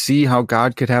don't see how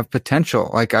God could have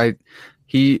potential. Like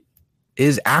he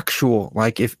is actual.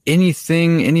 Like if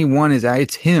anyone is,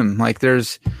 it's him. Like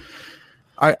the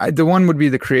one would be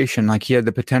the creation. Like he had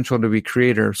the potential to be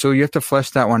creator. So you have to flesh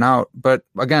that one out. But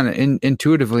again,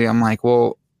 intuitively, I'm like,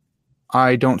 well,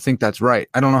 I don't think that's right.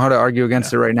 I don't know how to argue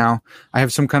against it right now. I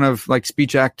have some kind of like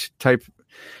speech act type.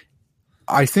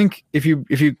 I think if you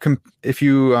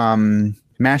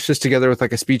mash this together with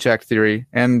like a speech act theory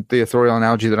and the authorial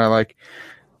analogy that I like,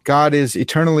 God is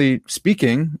eternally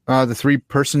speaking. The three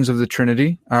persons of the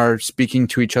Trinity are speaking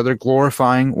to each other,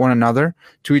 glorifying one another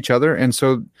to each other. And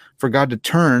so for God to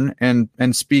turn and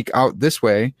speak out this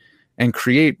way and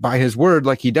create by his word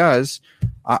like he does,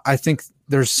 I think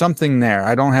there's something there.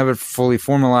 I don't have it fully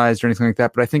formalized or anything like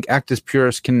that, but I think Actus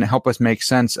Purus can help us make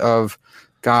sense of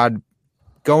God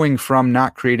going from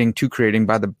not creating to creating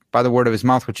by the word of his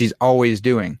mouth, which he's always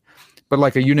doing. But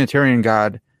like a Unitarian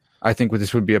God, I think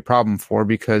this would be a problem for,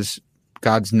 because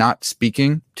God's not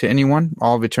speaking to anyone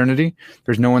all of eternity.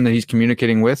 There's no one that he's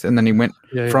communicating with, and then he went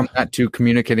from that to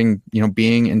communicating,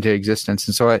 being into existence.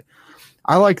 And so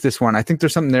I like this one. I think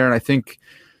there's something there, and I think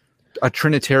a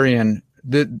Trinitarian,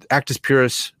 the Actus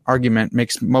Purus argument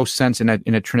makes most sense in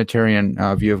a Trinitarian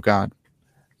view of God.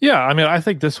 Yeah, I mean, I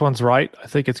think this one's right. I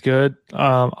think it's good.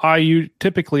 I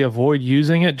typically avoid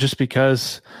using it just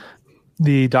because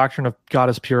the doctrine of God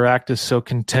as pure act is so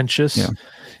contentious.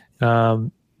 Yeah.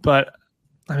 But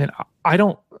I mean, I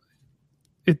don't.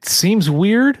 It seems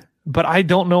weird, but I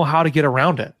don't know how to get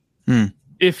around it.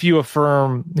 If you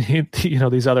affirm,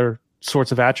 these other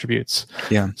sorts of attributes.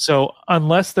 Yeah. So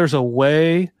unless there's a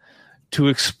way to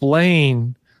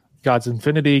explain God's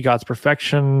infinity, God's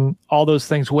perfection, all those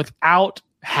things without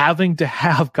having to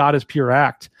have God as pure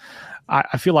act,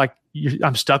 I feel like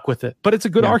I'm stuck with it. But it's a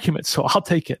good argument, so I'll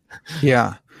take it.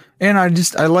 Yeah. And I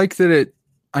like that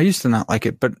I used to not like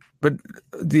it, but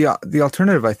the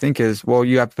alternative, I think, is, well,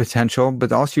 you have potential,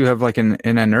 but also you have like an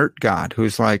inert God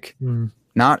who's like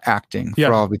not acting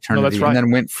for all of eternity. No, that's right. And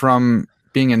then went from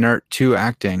being inert to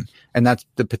acting. And that's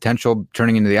the potential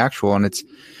turning into the actual. And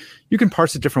you can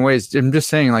parse it different ways. I'm just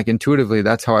saying, like, intuitively,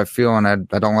 that's how I feel, and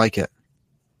I don't like it.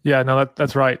 Yeah, no,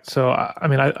 that's right. So, I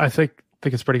mean, I think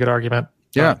it's a pretty good argument.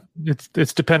 Yeah.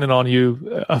 It's dependent on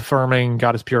you affirming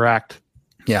God as pure act.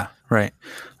 Yeah, right.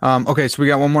 Okay, so we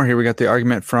got one more here. We got the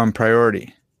argument from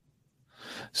priority.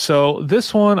 So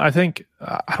this one, I think,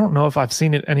 I don't know if I've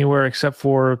seen it anywhere except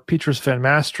for Petrus Van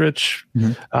Maastricht.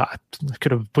 I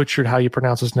could have butchered how you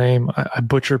pronounce his name. I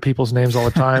butcher people's names all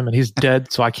the time, and he's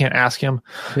dead, so I can't ask him.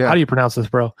 Yeah. How do you pronounce this,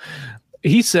 bro?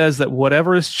 He says that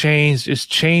whatever is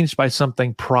changed by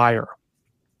something prior.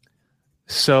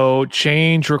 So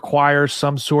change requires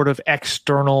some sort of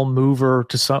external mover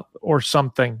to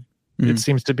something. It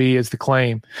seems to be, is the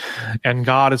claim. And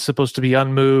God is supposed to be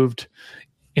unmoved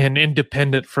and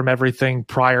independent from everything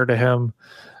prior to him.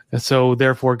 And so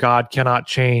therefore God cannot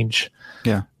change.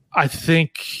 Yeah. I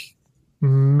think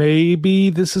maybe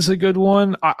this is a good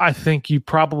one. I think you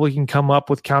probably can come up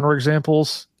with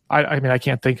counterexamples. I mean, I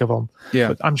can't think of them. Yeah.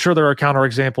 But I'm sure there are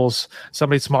counterexamples.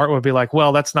 Somebody smart would be like,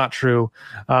 well, that's not true.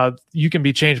 You can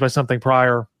be changed by something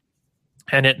prior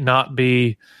and it not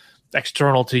be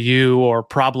external to you or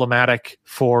problematic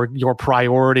for your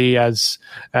priority as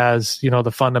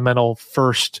the fundamental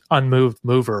first unmoved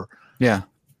mover. Yeah.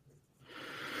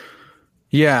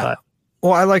 Yeah. But,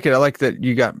 well, I like it. I like that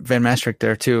you got Van Maastricht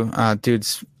there too.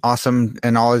 Dude's awesome.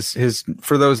 And all his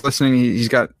for those listening, he's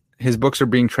got his books are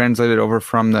being translated over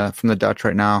from the Dutch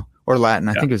right now, or Latin.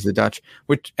 I think it was the Dutch,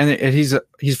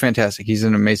 he's fantastic. He's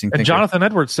an amazing thinker. And Jonathan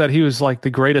Edwards said he was like the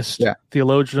greatest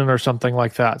theologian or something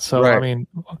like that. So, right. I mean,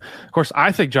 of course,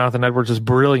 I think Jonathan Edwards is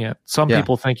brilliant. Some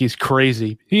people think he's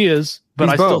crazy. He is, but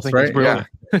I still think he's brilliant.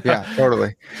 Yeah,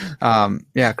 totally.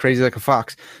 Crazy like a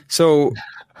fox. So,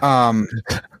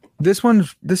 this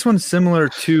one's similar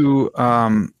to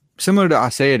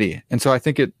aseity, and so I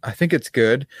think it's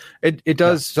good. It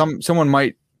does. Someone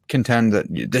might contend that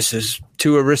this is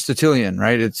too Aristotelian,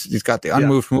 right? He's got the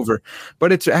unmoved mover,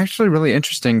 but it's actually really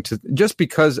interesting just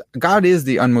because God is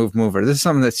the unmoved mover. This is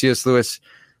something that C.S. Lewis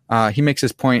he makes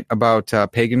this point about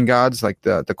pagan gods like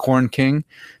the corn king.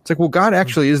 It's like, well, God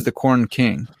actually is the corn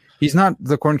king. He's not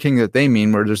the corn king that they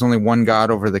mean, where there's only one God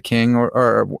over the king,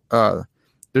 or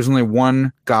there's only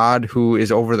one God who is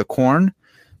over the corn.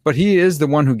 But he is the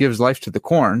one who gives life to the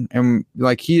corn, and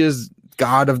like he is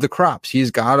God of the crops.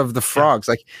 He's God of the frogs.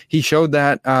 Like he showed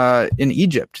that in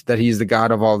Egypt, that he's the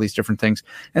God of all these different things.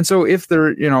 And so if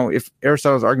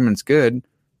Aristotle's argument's good,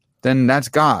 then that's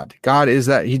God. God is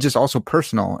that. He's just also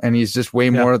personal, and he's just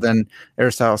way more than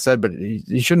Aristotle said, but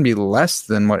he shouldn't be less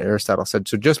than what Aristotle said.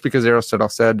 So just because Aristotle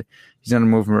said he's not a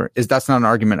mover, that's not an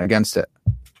argument against it.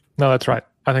 No, that's right.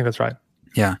 I think that's right.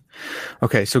 Yeah.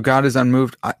 Okay. So God is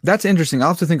unmoved. That's interesting. I'll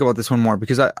have to think about this one more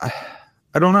because I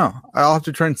don't know. I'll have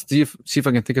to try and see if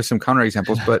I can think of some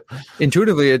counterexamples, but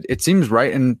intuitively it seems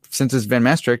right. And since it's Van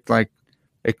Maastricht, like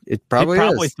it probably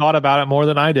is. Thought about it more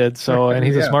than I did. So, and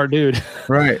he's a smart dude.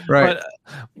 Right. But,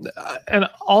 and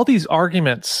all these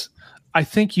arguments, I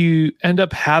think you end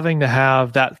up having to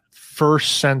have that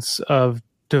first sense of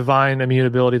divine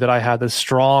immutability that I had, this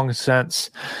strong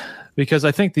sense. Because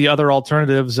I think the other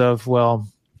alternatives of,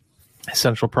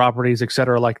 essential properties, et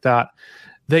cetera, like that,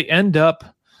 they end up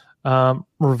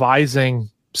revising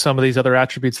some of these other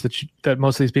attributes that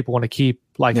most of these people want to keep,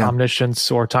 like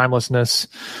omniscience or timelessness.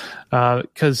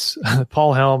 Because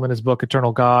Paul Helm in his book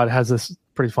Eternal God has this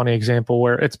pretty funny example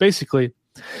where it's basically,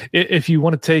 if you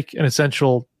want to take an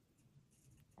essential,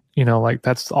 like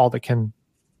that's all that can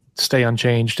stay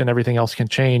unchanged and everything else can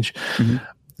change. Mm-hmm.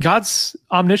 God's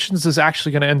omniscience is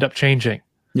actually going to end up changing.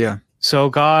 Yeah. So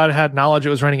God had knowledge it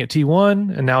was running at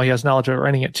T1, and now he has knowledge of it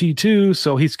running at T2.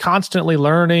 So he's constantly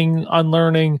learning,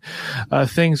 unlearning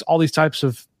things, all these types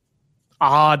of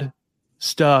odd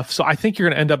stuff. So I think you're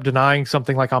going to end up denying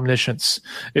something like omniscience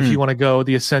if you want to go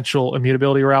the essential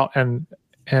immutability route, and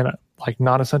like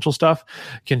non-essential stuff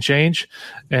can change.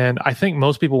 And I think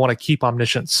most people want to keep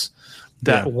omniscience.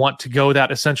 That want to go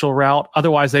that essential route.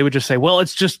 Otherwise, they would just say, "Well,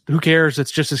 it's just who cares? It's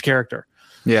just his character."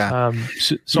 Yeah.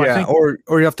 So I think, or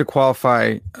you have to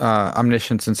qualify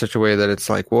omniscience in such a way that it's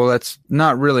like, well, that's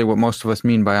not really what most of us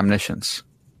mean by omniscience.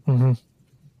 Mm-hmm.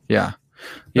 Yeah.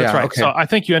 That's right. Okay. So I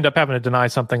think you end up having to deny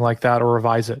something like that or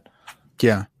revise it.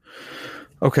 Yeah.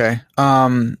 Okay.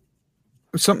 As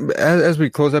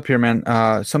we close up here,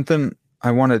 man, something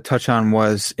I want to touch on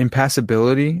was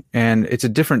impassibility, and it's a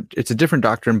different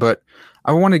doctrine, but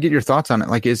I want to get your thoughts on it.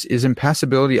 Like, is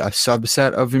impassibility a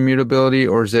subset of immutability,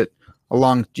 or is it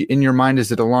in your mind,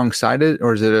 is it alongside it,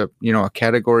 or is it a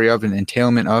category of an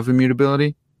entailment of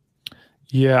immutability?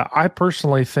 Yeah, I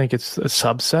personally think it's a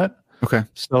subset. Okay.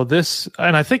 So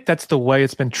and I think that's the way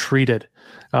it's been treated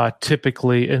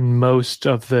typically in most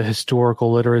of the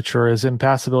historical literature, is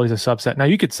impassibility is a subset. Now,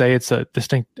 you could say it's a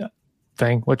distinct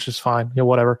thing, which is fine,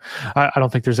 whatever. I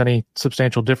don't think there's any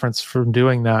substantial difference from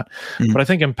doing that. Mm-hmm. But I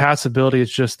think impassibility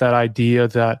is just that idea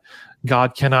that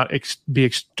God cannot be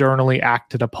externally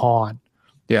acted upon.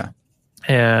 Yeah.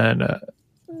 And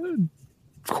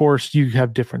of course, you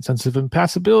have different senses of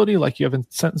impassibility, like you have a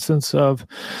sense of,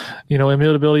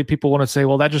 immutability. People want to say,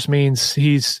 well, that just means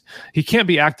he can't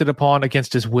be acted upon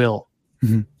against his will.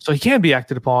 Mm-hmm. So he can be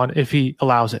acted upon if he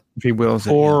allows it. If he wills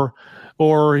it.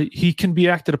 Or he can be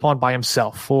acted upon by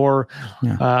himself. Or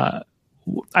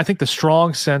I think the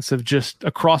strong sense of just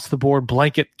across the board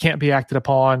blanket can't be acted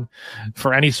upon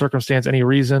for any circumstance, any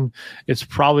reason, it's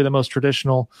probably the most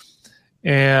traditional.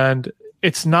 And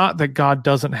it's not that God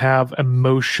doesn't have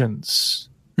emotions.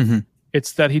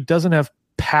 It's that he doesn't have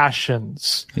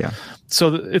passions. Yeah.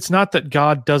 So it's not that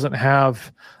God doesn't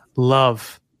have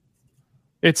love.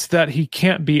 It's that he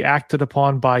can't be acted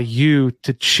upon by you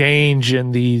to change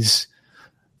in these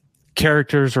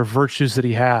characters or virtues that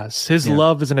he has. His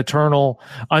love is an eternal,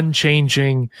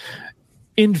 unchanging,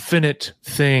 infinite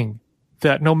thing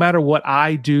that no matter what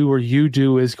I do or you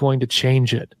do is going to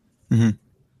change it.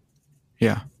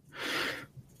 Yeah.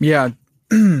 Yeah.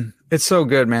 It's so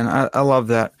good, man. I love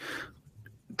that.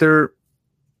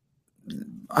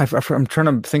 I'm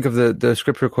trying to think of the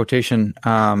scripture quotation.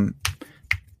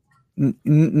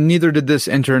 Neither did this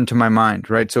enter into my mind,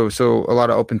 right? So a lot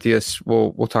of open theists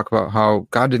will talk about how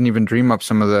God didn't even dream up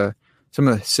some of the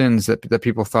sins that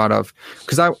people thought of.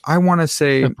 Because I want to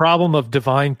say the problem of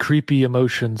divine creepy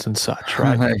emotions and such,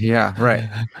 right? Yeah,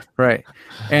 right.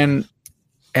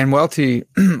 And Welty,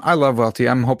 I love Welty.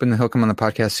 I'm hoping that he'll come on the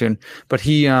podcast soon. But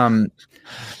he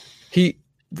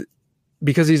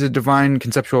because he's a divine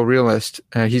conceptual realist,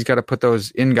 he's got to put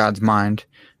those in God's mind,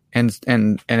 and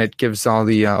it gives all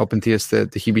the open theists the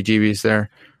heebie-jeebies there.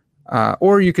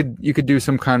 Or you could do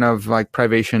some kind of like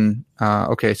privation.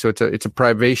 Okay, so it's a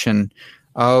privation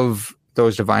of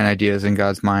those divine ideas in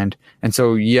God's mind. And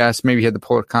so, yes, maybe he had the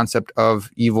polar concept of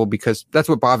evil, because that's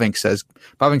what Bavinck says.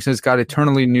 Bavinck says God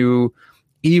eternally knew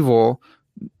evil.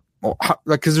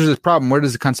 Because there's this problem. Where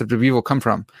does the concept of evil come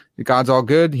from? God's all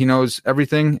good. He knows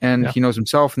everything, and he knows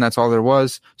himself, and that's all there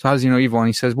was. So how does he know evil? And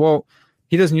he says, well,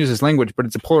 he doesn't use his language, but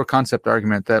it's a polar concept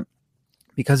argument that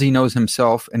because he knows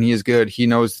himself and he is good, he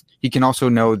can also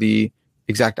know the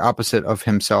exact opposite of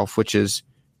himself, which is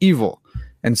evil.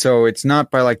 And so it's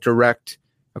not by like direct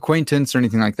acquaintance or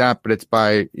anything like that, but it's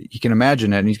by, he can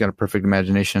imagine it, and he's got a perfect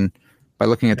imagination by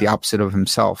looking at the opposite of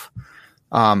himself.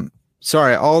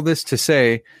 Sorry, all this to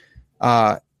say,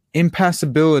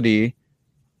 impassibility,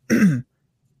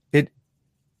 it's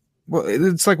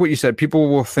like what you said. People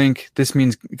will think this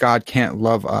means God can't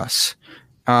love us.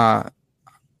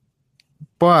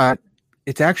 But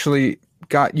it's actually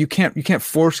God. You can't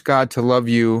force God to love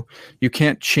you. You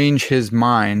can't change his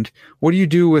mind. What do you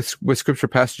do with scripture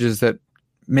passages that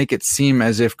make it seem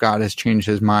as if God has changed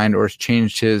his mind or has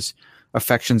changed his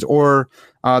affections, or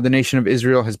the nation of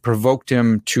Israel has provoked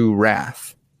him to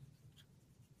wrath?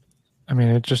 I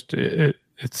mean,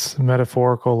 it's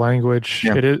metaphorical language.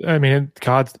 Yeah. It is. I mean,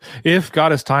 if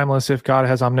God is timeless, if God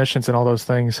has omniscience and all those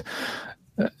things,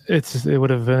 it would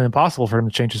have been impossible for him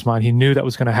to change his mind. He knew that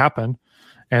was going to happen,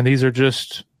 and these are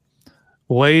just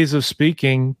ways of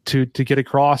speaking to get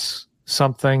across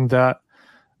something that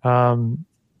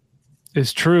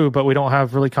is true, but we don't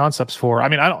have really concepts for. I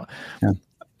mean, I don't. Yeah.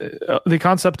 The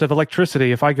concept of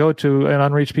electricity. If I go to an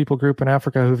unreached people group in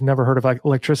Africa who've never heard of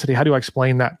electricity, how do I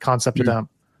explain that concept to them?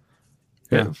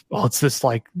 Yeah. Well, it's this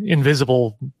like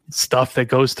invisible stuff that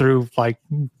goes through like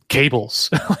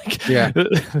cables.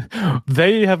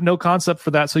 They have no concept for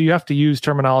that. So you have to use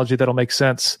terminology that'll make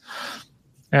sense.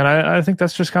 And I think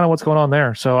that's just kind of what's going on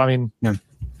there. So, I mean,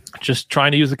 just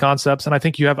trying to use the concepts. And I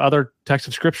think you have other texts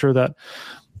of scripture that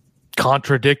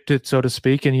contradict it, so to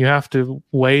speak, and you have to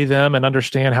weigh them and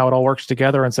understand how it all works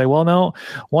together and say, well, no,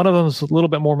 one of them is a little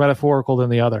bit more metaphorical than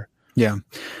the other. Yeah.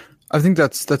 I think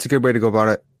that's a good way to go about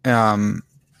it. And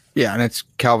it's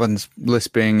Calvin's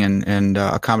lisping and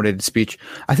accommodated speech.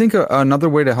 I think another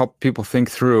way to help people think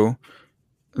through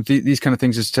these kind of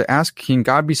things is to ask, can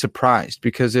God be surprised?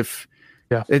 Because if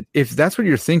that's what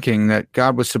you're thinking, that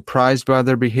God was surprised by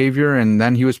their behavior and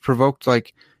then he was provoked,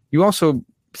 like, you also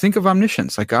think of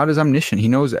omniscience. Like, God is omniscient. He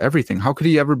knows everything. How could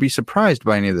he ever be surprised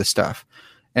by any of this stuff?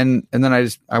 And then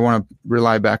I want to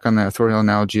rely back on the authorial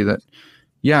analogy that,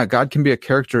 God can be a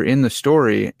character in the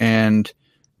story and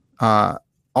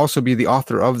also be the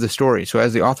author of the story. So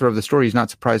as the author of the story, he's not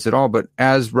surprised at all. But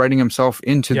as writing himself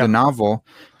into the novel,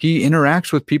 he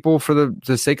interacts with people for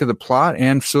the sake of the plot,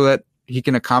 and so that he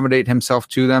can accommodate himself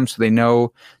to them, so they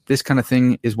know this kind of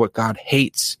thing is what God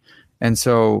hates. And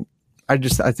so I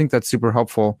think that's super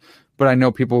helpful. But I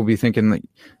know people will be thinking, like,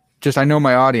 I know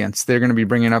my audience, they're going to be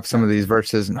bringing up some of these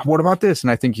verses and what about this?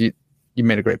 And I think you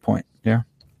made a great point. Yeah.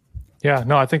 Yeah,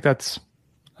 no, I think that's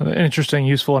an interesting,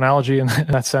 useful analogy in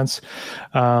that sense.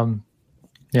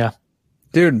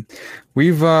 Dude,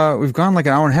 we've gone like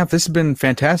an hour and a half. This has been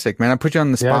fantastic, man. I put you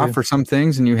on the spot for some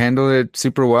things and you handled it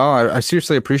super well. I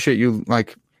seriously appreciate you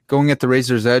like going at the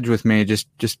razor's edge with me, just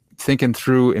thinking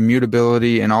through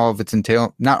immutability and all of its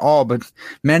not all, but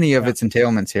many of its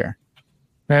entailments here.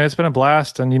 Man, it's been a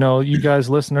blast. And, you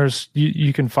guys, listeners,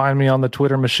 you can find me on the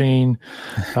Twitter machine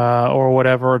or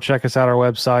whatever, or check us out our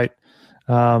website.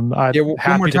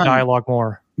 Happy to dialogue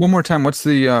more. One more time. What's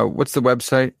the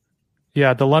website?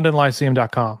 Yeah,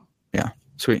 thelondonlyceum.com. Yeah.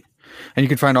 Sweet. And you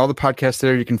can find all the podcasts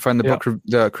there. You can find the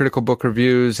the critical book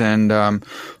reviews, and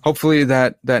hopefully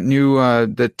that new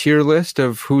the tier list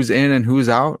of who's in and who's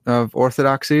out of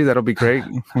orthodoxy. That'll be great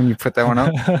when you put that one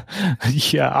up.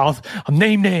 Yeah, I'll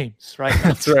name names. Right.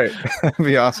 That's right. That'd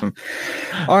be awesome.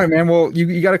 All right, man. Well,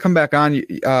 you got to come back on.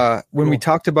 When we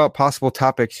talked about possible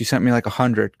topics, you sent me like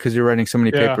 100 because you're writing so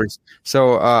many papers.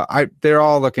 So they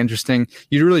all look interesting.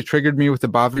 You really triggered me with the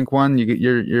Bavinck one.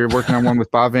 You're working on one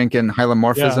with Bavinck and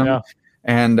hylomorphism. Yeah.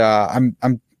 And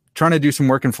I'm trying to do some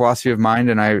work in philosophy of mind,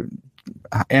 and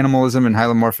animalism and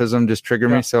hylomorphism just trigger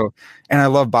me. So, and I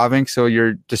love Bavinck, so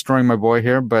you're destroying my boy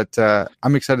here, but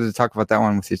I'm excited to talk about that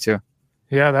one with you too.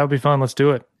 Yeah, that would be fun. Let's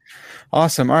do it.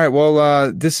 Awesome. All right.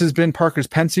 Well, this has been Parker's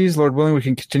Pensies. Lord willing, we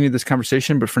can continue this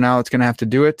conversation, but for now, it's going to have to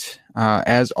do it.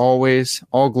 As always,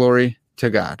 all glory to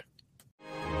God.